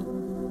 200,000.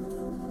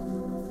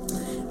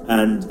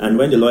 And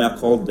when the lawyer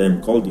called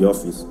the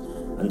office,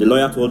 and the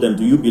lawyer told them,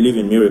 do you believe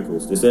in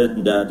miracles? They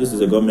said that this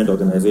is a government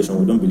organization,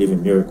 we don't believe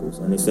in miracles.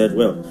 And he said,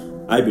 well,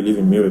 I believe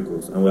in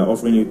miracles, and we're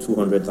offering you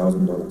 $200,000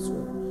 for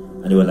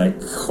it. And they were like,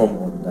 come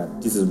on,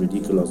 that this is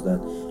ridiculous. That,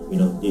 you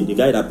know, the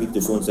guy that picked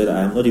the phone said,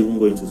 I am not even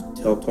going to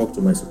talk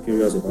to my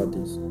superiors about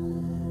this,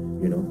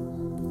 you know.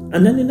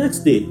 And then the next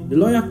day, the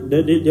lawyer,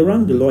 they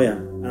rang the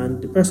lawyer,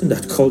 and the person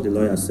that called the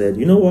lawyer said,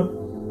 you know what,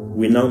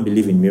 we now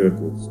believe in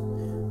miracles.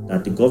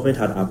 That the government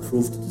had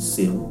approved the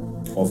sale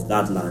of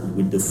that land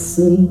with the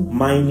full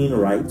mining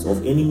rights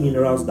of any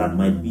minerals that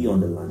might be on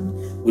the land,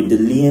 with the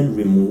lien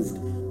removed.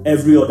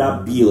 Every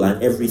other bill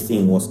and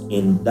everything was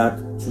in that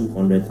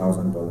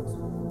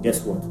 $200,000.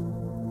 Guess what?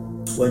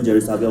 When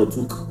Jezebel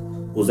took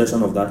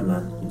possession of that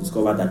land, he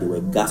discovered that there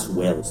were gas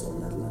wells on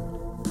that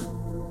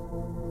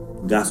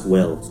land. Gas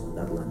wells on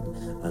that land.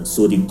 And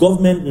so the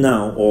government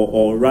now,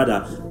 or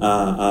rather,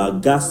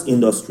 gas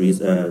industries,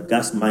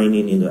 gas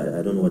mining,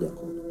 I don't know what they're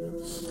called.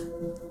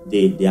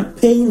 They are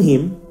paying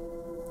him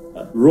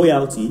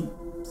royalty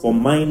for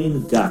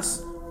mining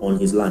gas on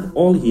his land.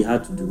 All he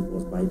had to do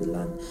was buy the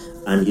land,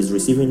 and he's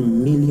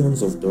receiving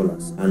millions of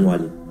dollars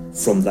annually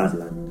from that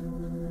land.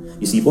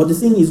 You see, but the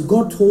thing is,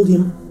 God told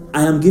him,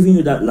 I am giving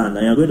you that land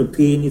and you're going to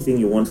pay anything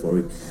you want for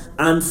it.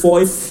 And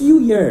for a few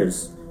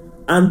years,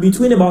 and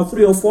between about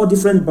 3 or 4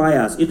 different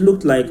buyers, it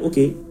looked like,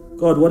 okay,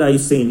 God, what are you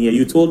saying here?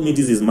 You told me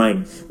this is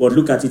mine, but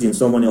look at it in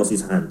someone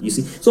else's hand. You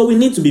see, so we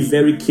need to be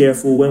very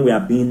careful when we are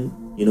being,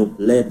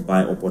 led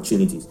by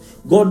opportunities.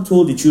 God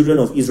told the children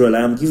of Israel, I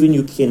am giving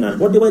you Canaan,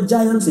 but there were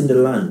giants in the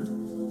land.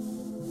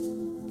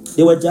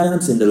 There were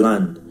giants in the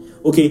land.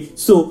 Okay,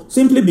 so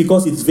simply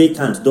because it's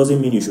vacant doesn't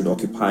mean you should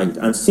occupy it,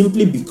 and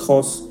simply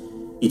because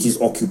it is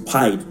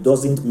occupied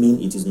doesn't mean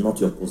it is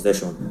not your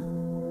possession.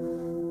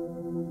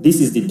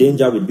 This is the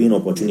danger with being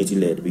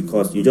opportunity-led,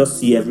 because you just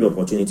see every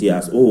opportunity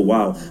as, oh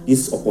wow,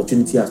 this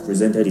opportunity has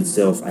presented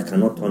itself, I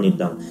cannot turn it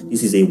down.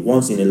 This is a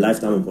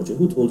once-in-a-lifetime opportunity.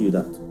 Who told you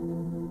that?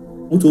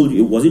 Who told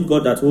you? Was it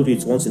God that told you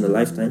it's once in a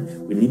lifetime?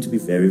 We need to be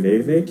very,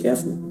 very, very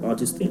careful about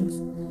these things.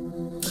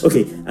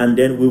 Okay, and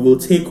then we will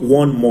take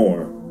one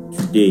more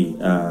today.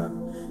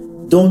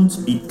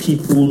 Don't be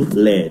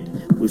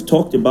people-led. We've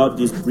talked about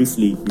this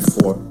briefly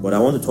before, but I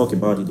want to talk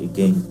about it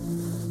again.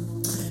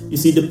 You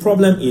see, the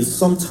problem is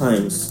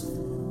sometimes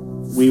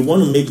we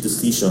want to make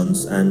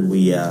decisions, and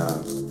we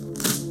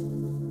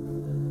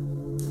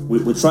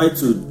try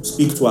to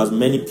speak to as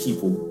many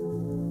people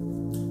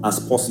as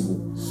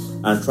possible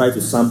and try to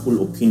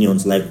sample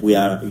opinions like we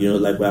are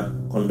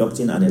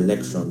conducting an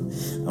election,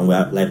 and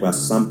we're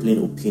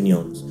sampling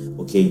opinions.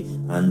 Okay,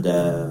 and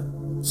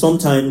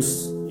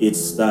sometimes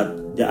it's that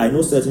I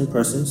know certain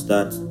persons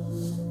that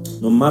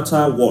no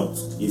matter what,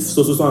 if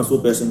so and so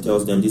person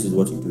tells them this is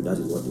what you do, that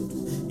is what they do.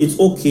 It's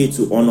okay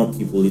to honor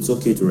people. It's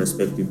okay to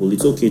respect people.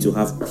 It's okay to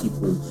have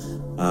people,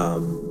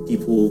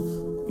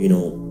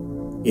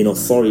 in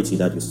authority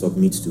that you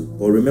submit to.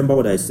 But remember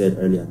what I said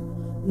earlier.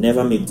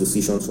 Never make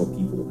decisions for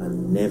people,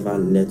 and never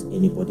let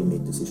anybody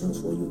make decisions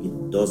for you.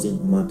 It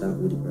doesn't matter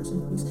who the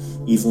person is.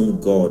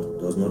 Even God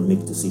does not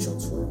make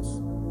decisions for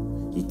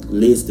us. He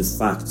lays the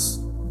facts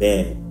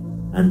bare,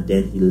 and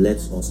then he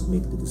lets us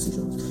make the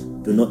decisions.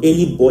 Do not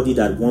anybody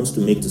that wants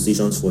to make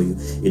decisions for you.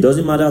 It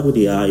doesn't matter who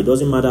they are. It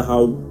doesn't matter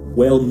how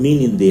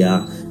well-meaning they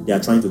are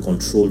trying to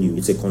control you.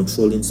 It's a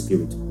controlling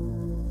spirit.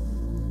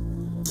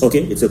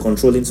 Okay, it's a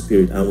controlling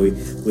spirit, and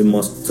we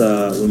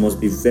must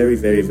be very,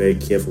 very, very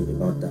careful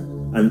about that.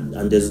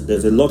 And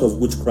there's a lot of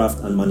witchcraft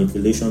and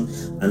manipulation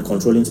and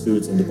controlling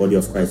spirits in the body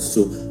of Christ.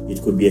 So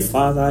it could be a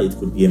father, it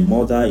could be a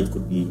mother, it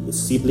could be a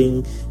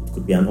sibling, it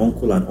could be an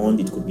uncle, an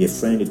aunt, it could be a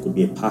friend, it could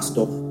be a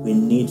pastor. We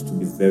need to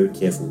be very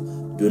careful.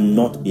 Do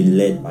not be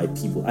led by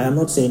people. I am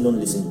not saying don't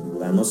listen to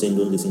people. I am not saying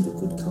don't listen to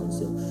good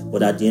counsel.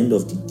 But at the end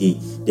of the day,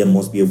 there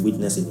must be a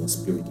witness in your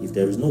spirit. If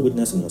there is no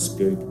witness in your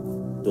spirit,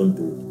 don't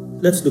do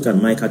it. Let's look at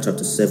Micah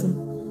chapter 7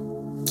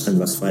 and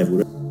verse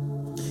 5.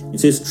 It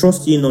says,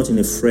 trust ye not in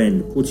a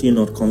friend, put ye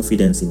not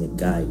confidence in a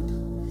guide.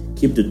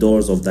 Keep the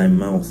doors of thy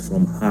mouth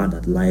from her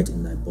that lieth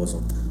in thy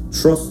bosom.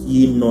 Trust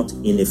ye not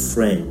in a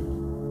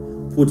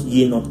friend, put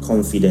ye not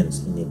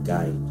confidence in a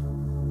guide.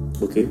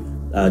 Okay?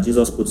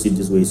 Jesus puts it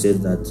this way. He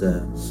says that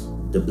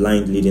the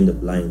blind leading the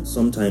blind.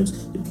 Sometimes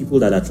the people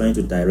that are trying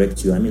to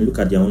direct you, look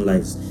at their own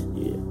lives.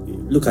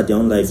 Look at their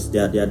own lives.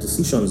 There are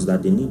decisions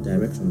that they need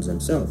directions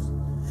themselves.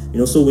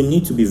 So we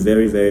need to be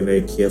very, very,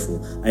 very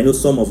careful. I know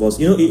some of us,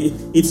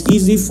 it's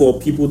easy for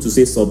people to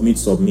say submit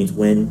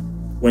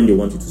when they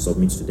want you to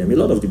submit to them. A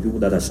lot of the people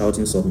that are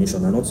shouting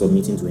submission are not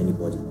submitting to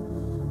anybody.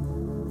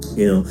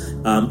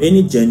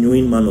 Any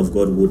genuine man of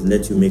God would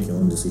let you make your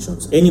own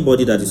decisions.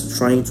 Anybody that is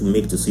trying to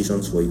make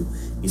decisions for you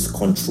is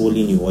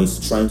controlling you, or is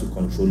trying to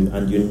control you,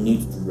 and you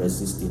need to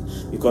resist it.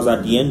 Because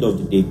at the end of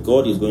the day,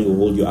 God is going to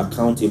hold you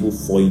accountable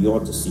for your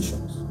decisions.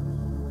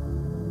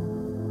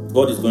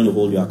 God is going to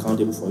hold you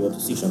accountable for your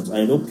decisions.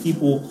 I know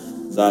people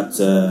that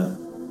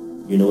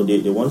You know,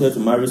 they wanted to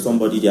marry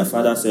somebody. Their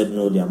father said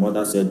no. Their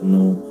mother said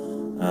no.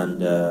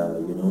 And,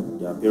 you know,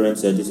 their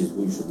parents said this is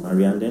who you should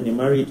marry. And then they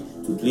married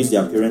to please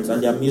their parents,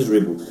 and they are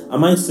miserable.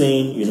 Am I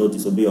saying, you know,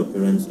 disobey your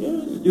parents? Yeah,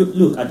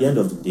 look, at the end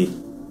of the day,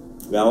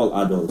 we are all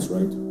adults,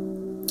 right?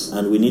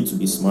 And we need to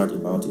be smart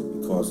about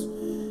it, because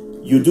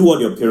you do what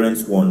your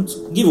parents want.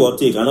 Give or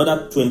take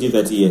another 20,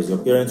 30 years, your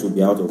parents will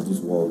be out of this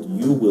world.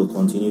 You will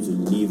continue to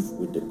live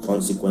with the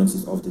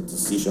consequences of the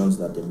decisions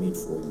that they made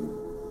for you.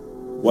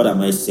 What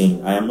am I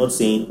saying? I am not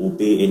saying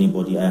obey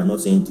anybody. I am not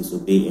saying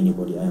disobey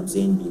anybody. I am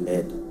saying be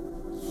led.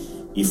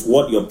 If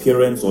what your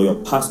parents or your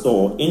pastor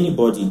or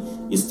anybody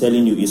is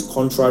telling you is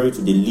contrary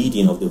to the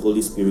leading of the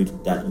Holy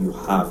Spirit that you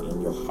have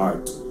in your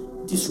heart,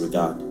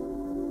 disregard.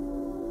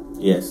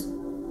 Yes,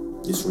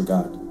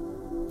 disregard.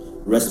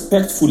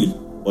 Respectfully,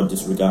 but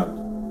disregard.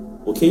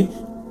 Okay?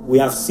 We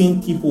have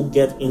seen people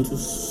get into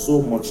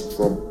so much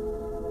trouble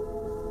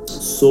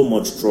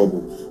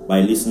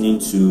by listening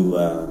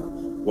to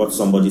what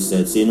somebody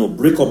said. Say, no,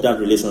 break up that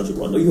relationship.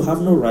 Or no, you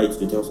have no right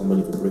to tell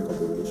somebody to break up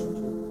a relationship.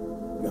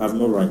 You have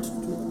no right to do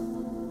that.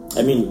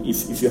 I mean,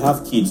 if you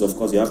have kids, of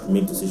course, you have to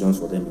make decisions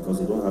for them, because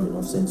they don't have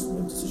enough sense to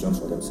make decisions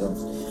for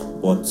themselves.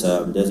 But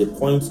there's a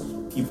point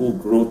people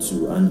grow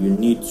to, and you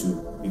need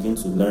to begin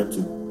to learn to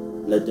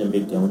let them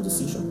make their own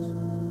decisions.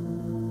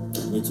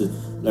 You need to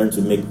learn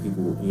to make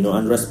people, you know,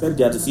 and respect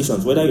their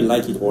decisions, whether you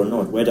like it or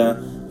not,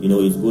 whether, you know,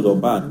 it's good or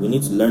bad. We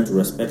need to learn to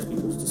respect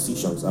people's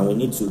decisions, and we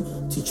need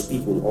to teach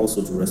people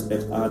also to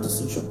respect our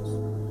decisions.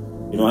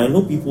 You know, I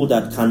know people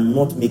that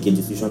cannot make a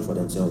decision for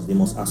themselves. They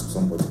must ask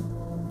somebody.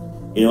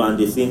 You know, and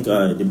they think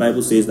the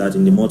Bible says that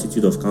in the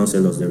multitude of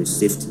counselors there is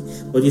safety.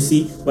 But you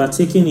see, we are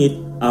taking it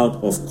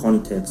out of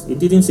context. It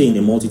didn't say in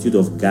the multitude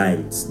of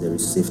guides there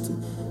is safety.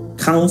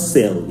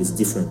 Counsel is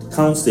different.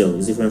 Counsel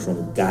is different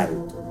from guide.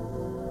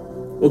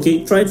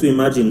 Okay, try to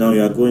imagine now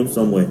you are going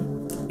somewhere.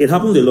 It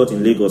happens a lot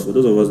in Lagos, for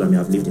those of us that may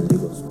have lived in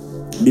Lagos.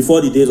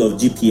 Before the days of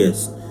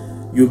GPS,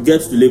 you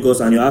get to Lagos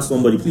and you ask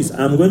somebody, please,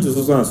 I'm going to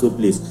so and so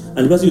place.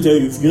 And the person will tell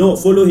you, you know,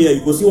 follow here,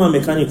 you go see one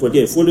mechanic for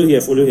there, follow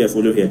here, follow here,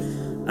 follow here.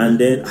 And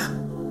then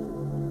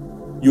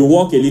you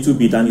walk a little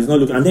bit and he's not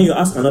looking, and then you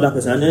ask another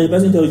person, and then the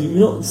person tells you, you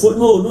know,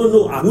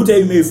 no, who tell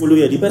you may you follow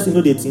here? The person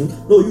know they think,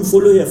 no, you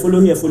follow here, follow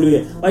here, follow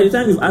here. By the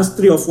time you've asked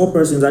 3 or 4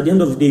 persons, at the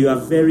end of the day, you are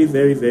very,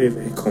 very, very,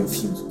 very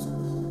confused.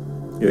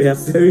 You are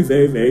very,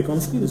 very, very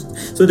confused.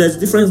 So there's a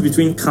difference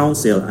between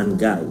counsel and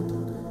guide.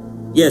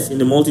 Yes, in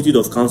the multitude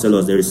of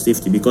counselors, there is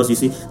safety, because you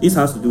see, this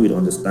has to do with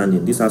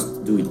understanding. This has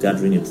to do with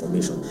gathering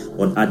information.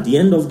 But at the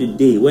end of the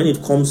day, when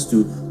it comes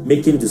to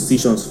making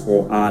decisions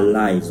for our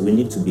lives, we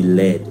need to be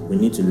led. We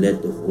need to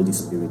let the Holy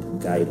Spirit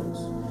guide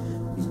us,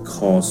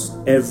 because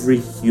every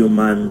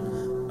human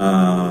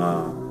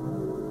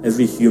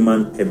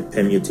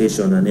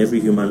permutation and every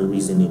human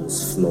reasoning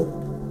is flawed.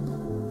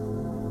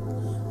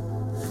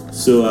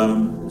 So,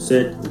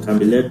 said we can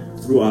be led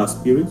through our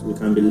spirit. We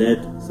can be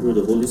led through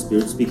the Holy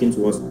Spirit speaking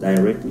to us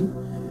directly.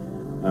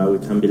 We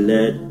can be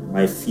led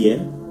by fear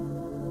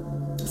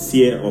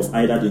of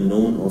either the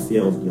known or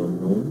fear of the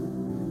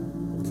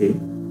unknown. Okay,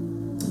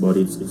 but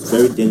it's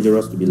very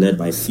dangerous to be led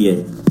by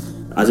fear.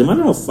 As a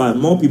matter of fact,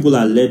 more people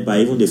are led by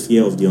even the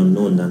fear of the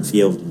unknown than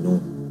fear of the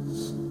known.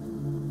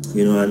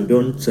 You know, and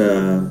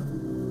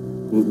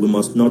we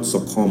must not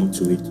succumb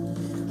to it.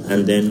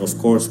 And then, of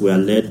course, we are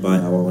led by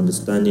our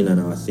understanding and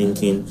our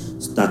thinking,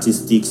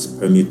 statistics,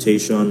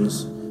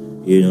 permutations,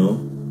 you know.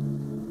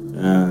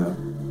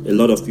 A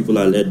lot of people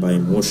are led by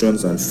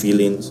emotions and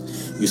feelings.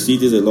 You see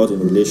this a lot in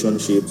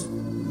relationships.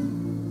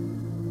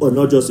 Or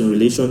not just in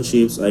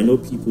relationships. I know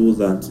people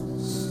that,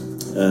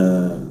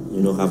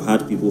 you know, have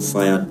had people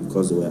fired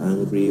because they were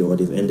angry, or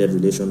they've ended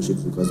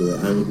relationships because they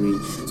were angry.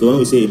 So when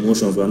we say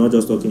emotions, we're not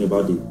just talking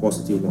about the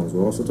positive ones.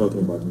 We're also talking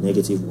about the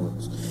negative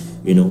ones,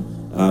 you know.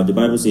 The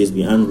Bible says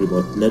be angry,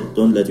 but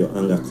don't let your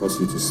anger cause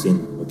you to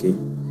sin, okay?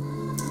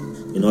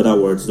 In other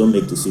words, don't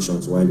make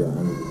decisions while you're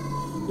angry.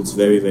 It's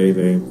very, very,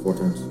 very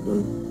important.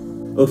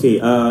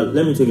 Okay,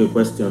 let me take a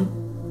question.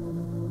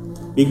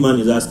 Big Man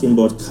is asking,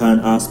 but can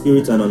our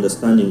spirit and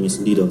understanding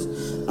mislead us?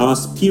 Our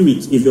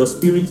spirit, if your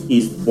spirit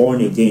is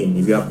born again,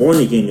 if you are born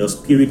again, your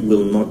spirit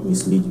will not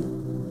mislead you,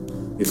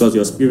 because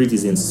your spirit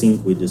is in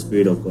sync with the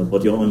Spirit of God,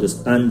 but your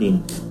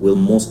understanding will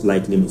most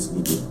likely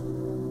mislead you.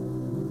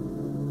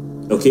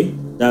 Okay?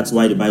 That's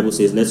why the Bible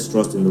says, let's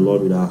trust in the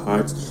Lord with our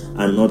hearts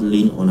and not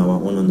lean on our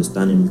own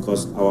understanding,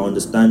 because our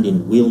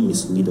understanding will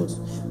mislead us.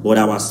 But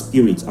our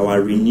spirit,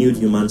 our renewed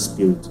human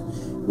spirit,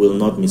 will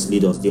not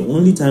mislead us. The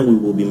only time we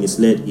will be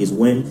misled is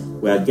when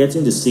we are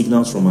getting the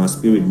signals from our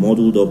spirit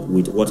muddled up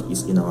with what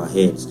is in our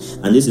heads.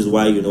 And this is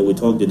why, you know, we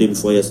talked the day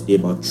before yesterday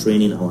about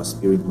training our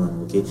spirit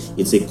man, okay?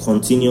 It's a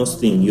continuous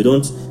thing. You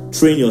don't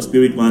train your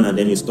spirit man and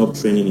then you stop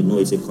training it. No,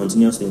 it's a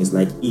continuous thing. It's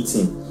like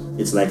eating.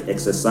 It's like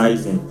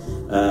exercising.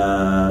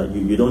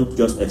 You don't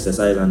just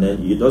exercise and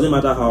then it doesn't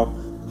matter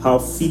how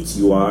fit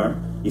you are.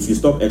 If you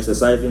stop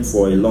exercising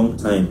for a long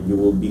time, you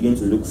will begin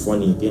to look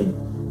funny again.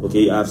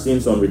 Okay, I've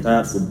seen some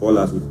retired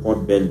footballers with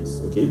pot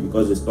bellies, okay,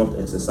 because they stopped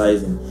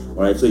exercising.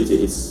 All right, so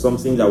it's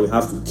something that we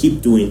have to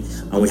keep doing,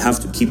 and we have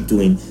to keep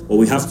doing. But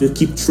we have to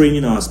keep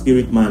training our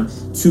spirit man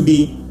to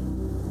be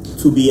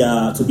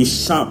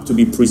sharp, to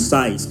be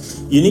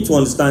precise. You need to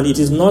understand, it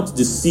is not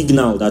the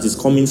signal that is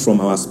coming from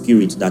our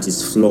spirit that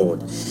is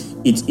flawed.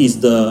 It is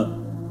the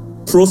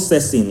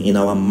processing in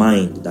our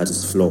mind that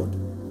is flawed.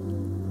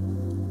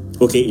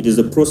 Okay, it is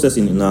the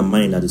processing in our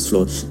mind that is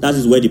flawed. That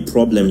is where the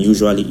problem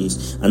usually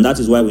is. And that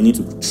is why we need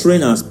to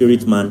train our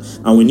spirit man,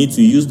 and we need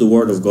to use the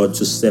word of God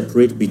to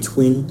separate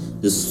between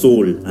the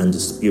soul and the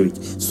spirit,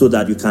 so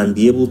that you can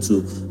be able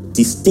to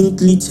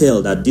distinctly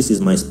tell that this is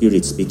my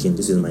spirit speaking,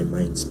 this is my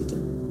mind speaking.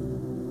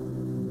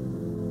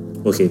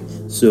 Okay,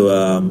 so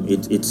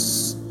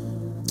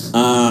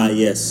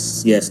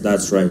yes,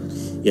 that's right.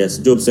 Yes,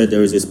 Job said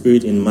there is a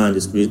spirit in man,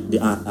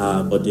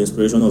 but the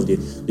inspiration of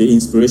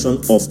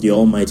the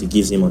Almighty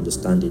gives him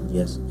understanding.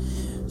 Yes,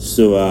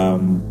 so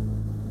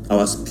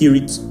our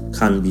spirit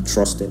can be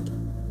trusted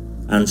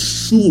and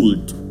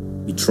should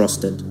be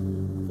trusted.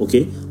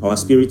 Okay, our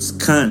spirits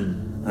can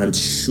and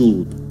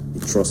should be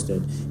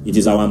trusted. It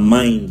is our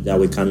mind that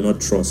we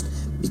cannot trust,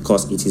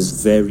 because it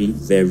is very,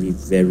 very,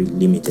 very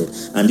limited.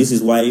 And this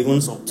is why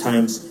even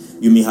sometimes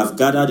you may have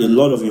gathered a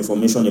lot of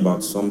information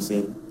about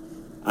something,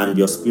 and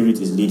your spirit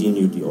is leading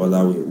you the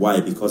other way.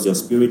 Why? Because your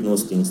spirit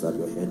knows things that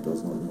your head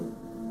does not know.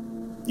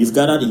 You've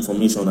gathered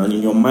information, and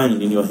in your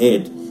mind, in your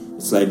head,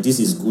 it's like this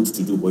is good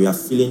to do, but you are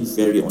feeling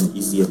very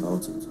uneasy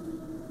about it.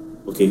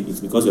 Okay, it's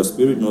because your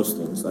spirit knows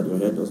things that your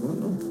head does not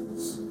know.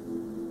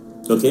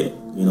 Okay,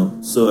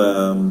 so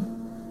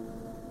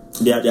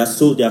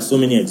there are so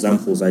many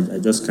examples. I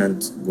just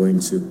can't go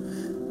into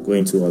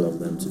all of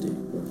them today.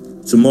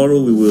 But tomorrow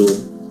we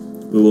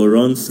will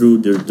run through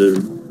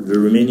the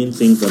remaining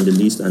things on the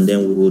list, and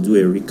then we will do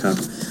a recap,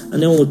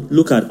 and then we'll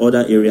look at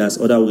other areas,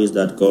 other ways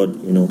that God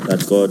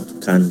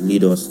can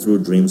lead us through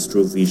dreams,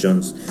 through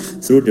visions,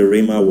 through the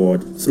Rhema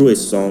word, through a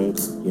song,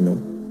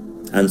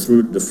 and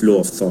through the flow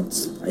of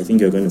thoughts. I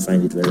think you're going to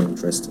find it very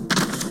interesting,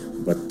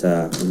 but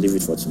we'll leave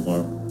it for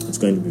tomorrow. It's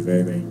going to be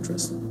very, very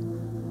interesting.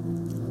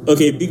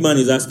 Okay, Big Man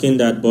is asking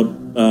that, but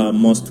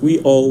must we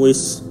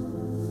always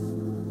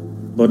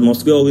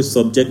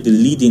subject the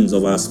leadings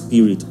of our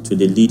spirit to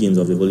the leadings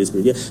of the Holy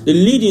Spirit? Yeah, the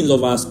leadings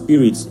of our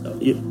spirit,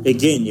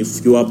 again,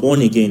 if you are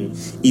born again,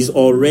 is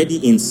already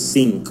in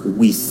sync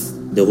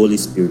with the Holy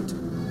Spirit.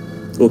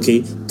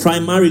 Okay,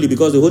 primarily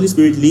because the Holy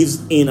Spirit lives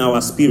in our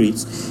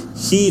spirits.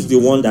 He is the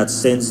one that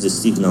sends the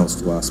signals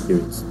to our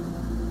spirits.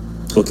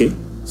 Okay,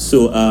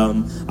 so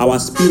our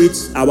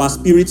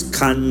spirits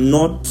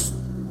cannot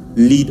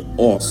lead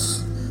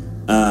us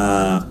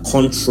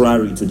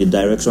contrary to the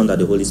direction that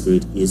the Holy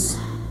Spirit is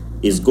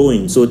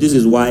going. So this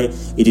is why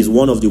it is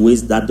one of the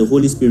ways that the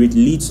Holy Spirit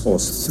leads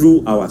us,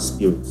 through our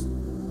spirits.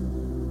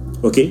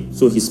 Okay,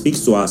 so he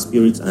speaks to our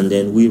spirits, and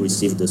then we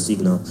receive the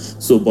signal.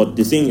 So, but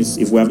the thing is,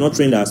 if we have not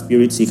trained our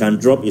spirits, he can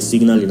drop a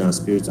signal in our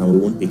spirits and we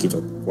won't pick it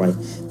up. Why?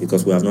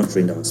 Because we have not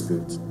trained our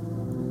spirits.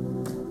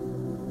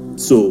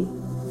 So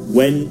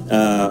when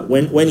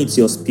it's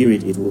your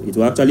spirit, it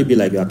will actually be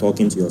like you are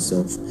talking to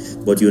yourself,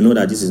 but you know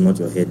that this is not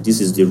your head. This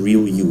is the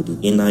real you, the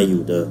inner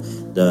you,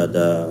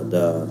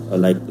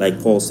 like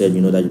Paul said,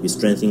 that you'll be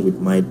strengthened with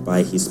might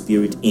by his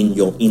spirit in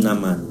your inner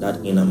man.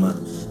 That inner man,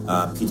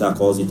 Peter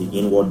calls it the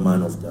inward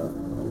man of the.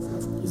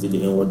 Is it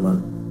the inward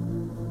man?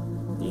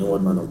 The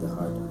inward man of the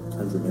heart. I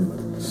can't remember.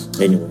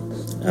 Anyway,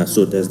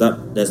 so there's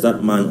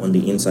that man on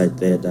the inside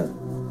there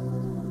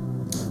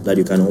that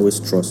you can always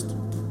trust.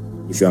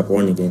 If you are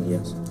born again,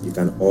 yes, you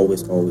can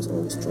always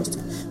trust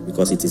it,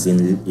 because it is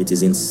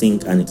in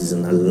sync and it is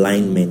in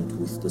alignment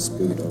with the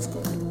Spirit of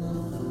God.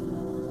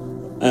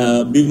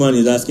 Big Man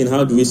is asking,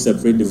 how do we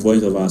separate the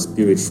voice of our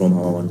spirit from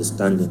our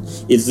understanding?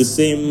 It's the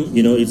same,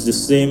 it's the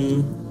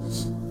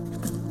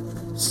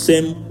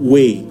same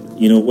way.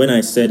 When I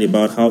said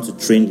about how to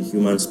train the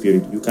human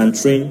spirit, we can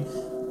train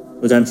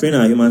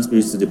our human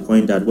spirits to the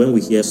point that when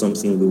we hear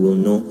something, we will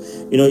know.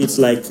 It's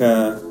like.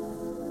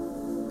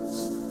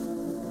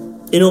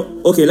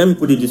 Okay, let me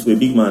put it this way,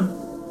 Big Man.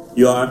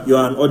 You are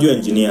an audio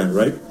engineer,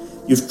 right?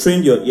 You've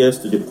trained your ears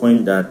to the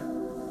point that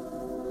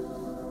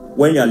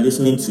for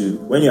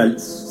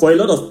a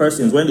lot of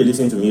persons, when they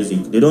listen to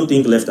music, they don't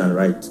think left and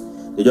right.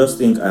 They just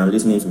think, I am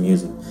listening to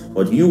music.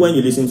 But when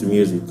you listen to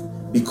music,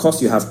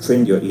 because you have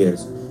trained your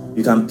ears,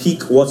 you can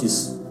pick what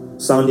is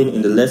sounding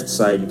in the left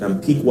side, you can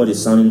pick what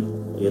is sounding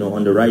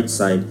on the right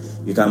side.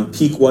 You can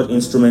pick what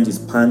instrument is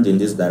panned in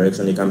this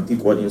direction. You can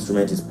pick what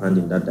instrument is panned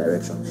in that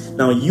direction.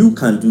 Now, you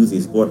can do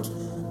this, but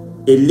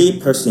a lay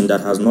person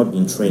that has not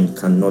been trained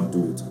cannot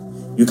do it.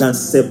 You can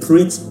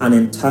separate an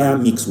entire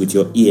mix with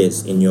your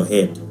ears in your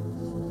head.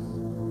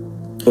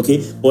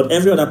 Okay? But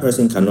every other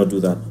person cannot do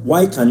that.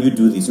 Why can you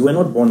do this? You were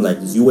not born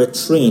like this. You were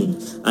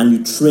trained, and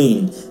you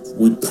trained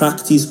with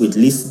practice, with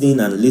listening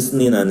and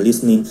listening and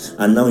listening,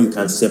 and now you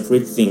can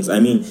separate things. I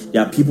mean,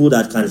 there are people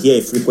that can hear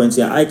a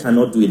frequency. I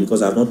cannot do it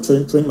because I've not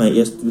trained my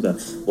ears to do that.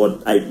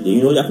 But there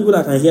are people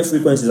that can hear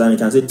frequencies and you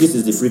can say this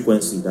is the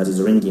frequency that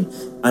is ringing,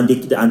 and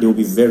they will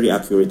be very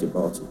accurate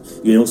about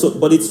it. So,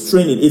 but it's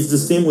training. It's the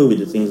same way with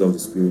the things of the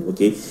spirit.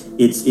 Okay,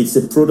 it's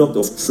a product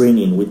of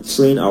training. We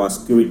train our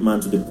spirit man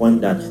to the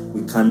point that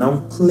we can now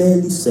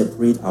clearly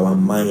separate our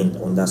mind,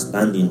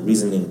 understanding,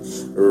 reasoning,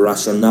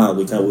 rationale.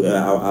 We can,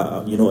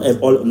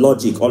 all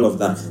logic, all of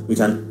that. We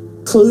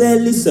can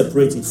clearly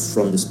separate it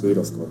from the Spirit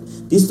of God.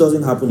 This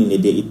doesn't happen in a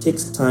day. It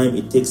takes time,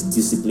 it takes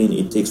discipline,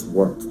 it takes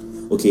work.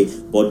 Okay,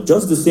 but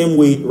just the same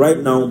way right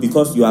now,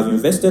 because you have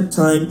invested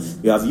time,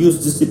 you have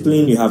used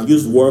discipline, you have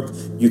used work,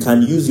 you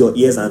can use your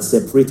ears and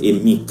separate a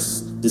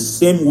mix. The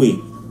same way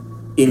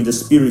in the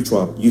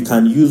spiritual, you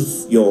can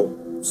use your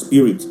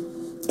spirit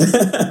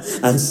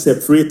and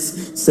separate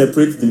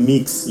the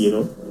mix,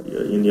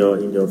 in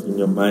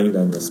your mind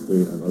and your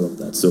spirit and all of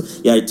that. So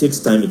yeah, it takes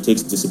time, it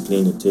takes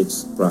discipline, it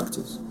takes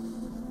practice.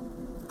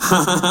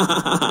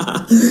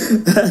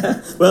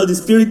 Well, the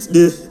spirit,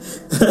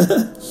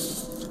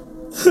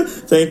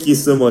 thank you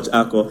so much,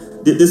 Ako.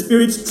 The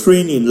spirit's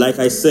training, like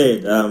I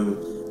said,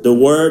 the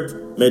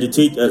word,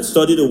 meditate,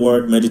 study the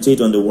word,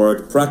 meditate on the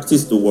word,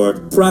 practice the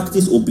word,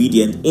 practice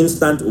obedience,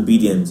 instant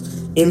obedience,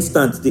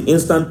 the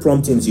instant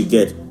promptings you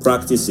get,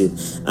 practice it,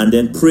 and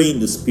then pray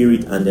in the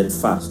spirit and then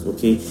fast.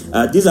 Okay,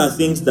 these are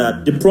things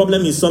that the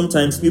problem is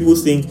sometimes people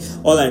think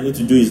all I need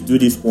to do is do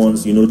this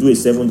once, do a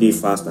 7-day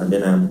fast and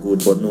then I'm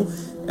good. But no,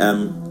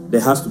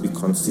 there has to be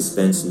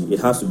consistency. It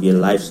has to be a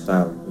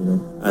lifestyle,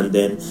 and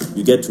then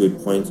you get to a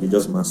point you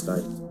just master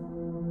it.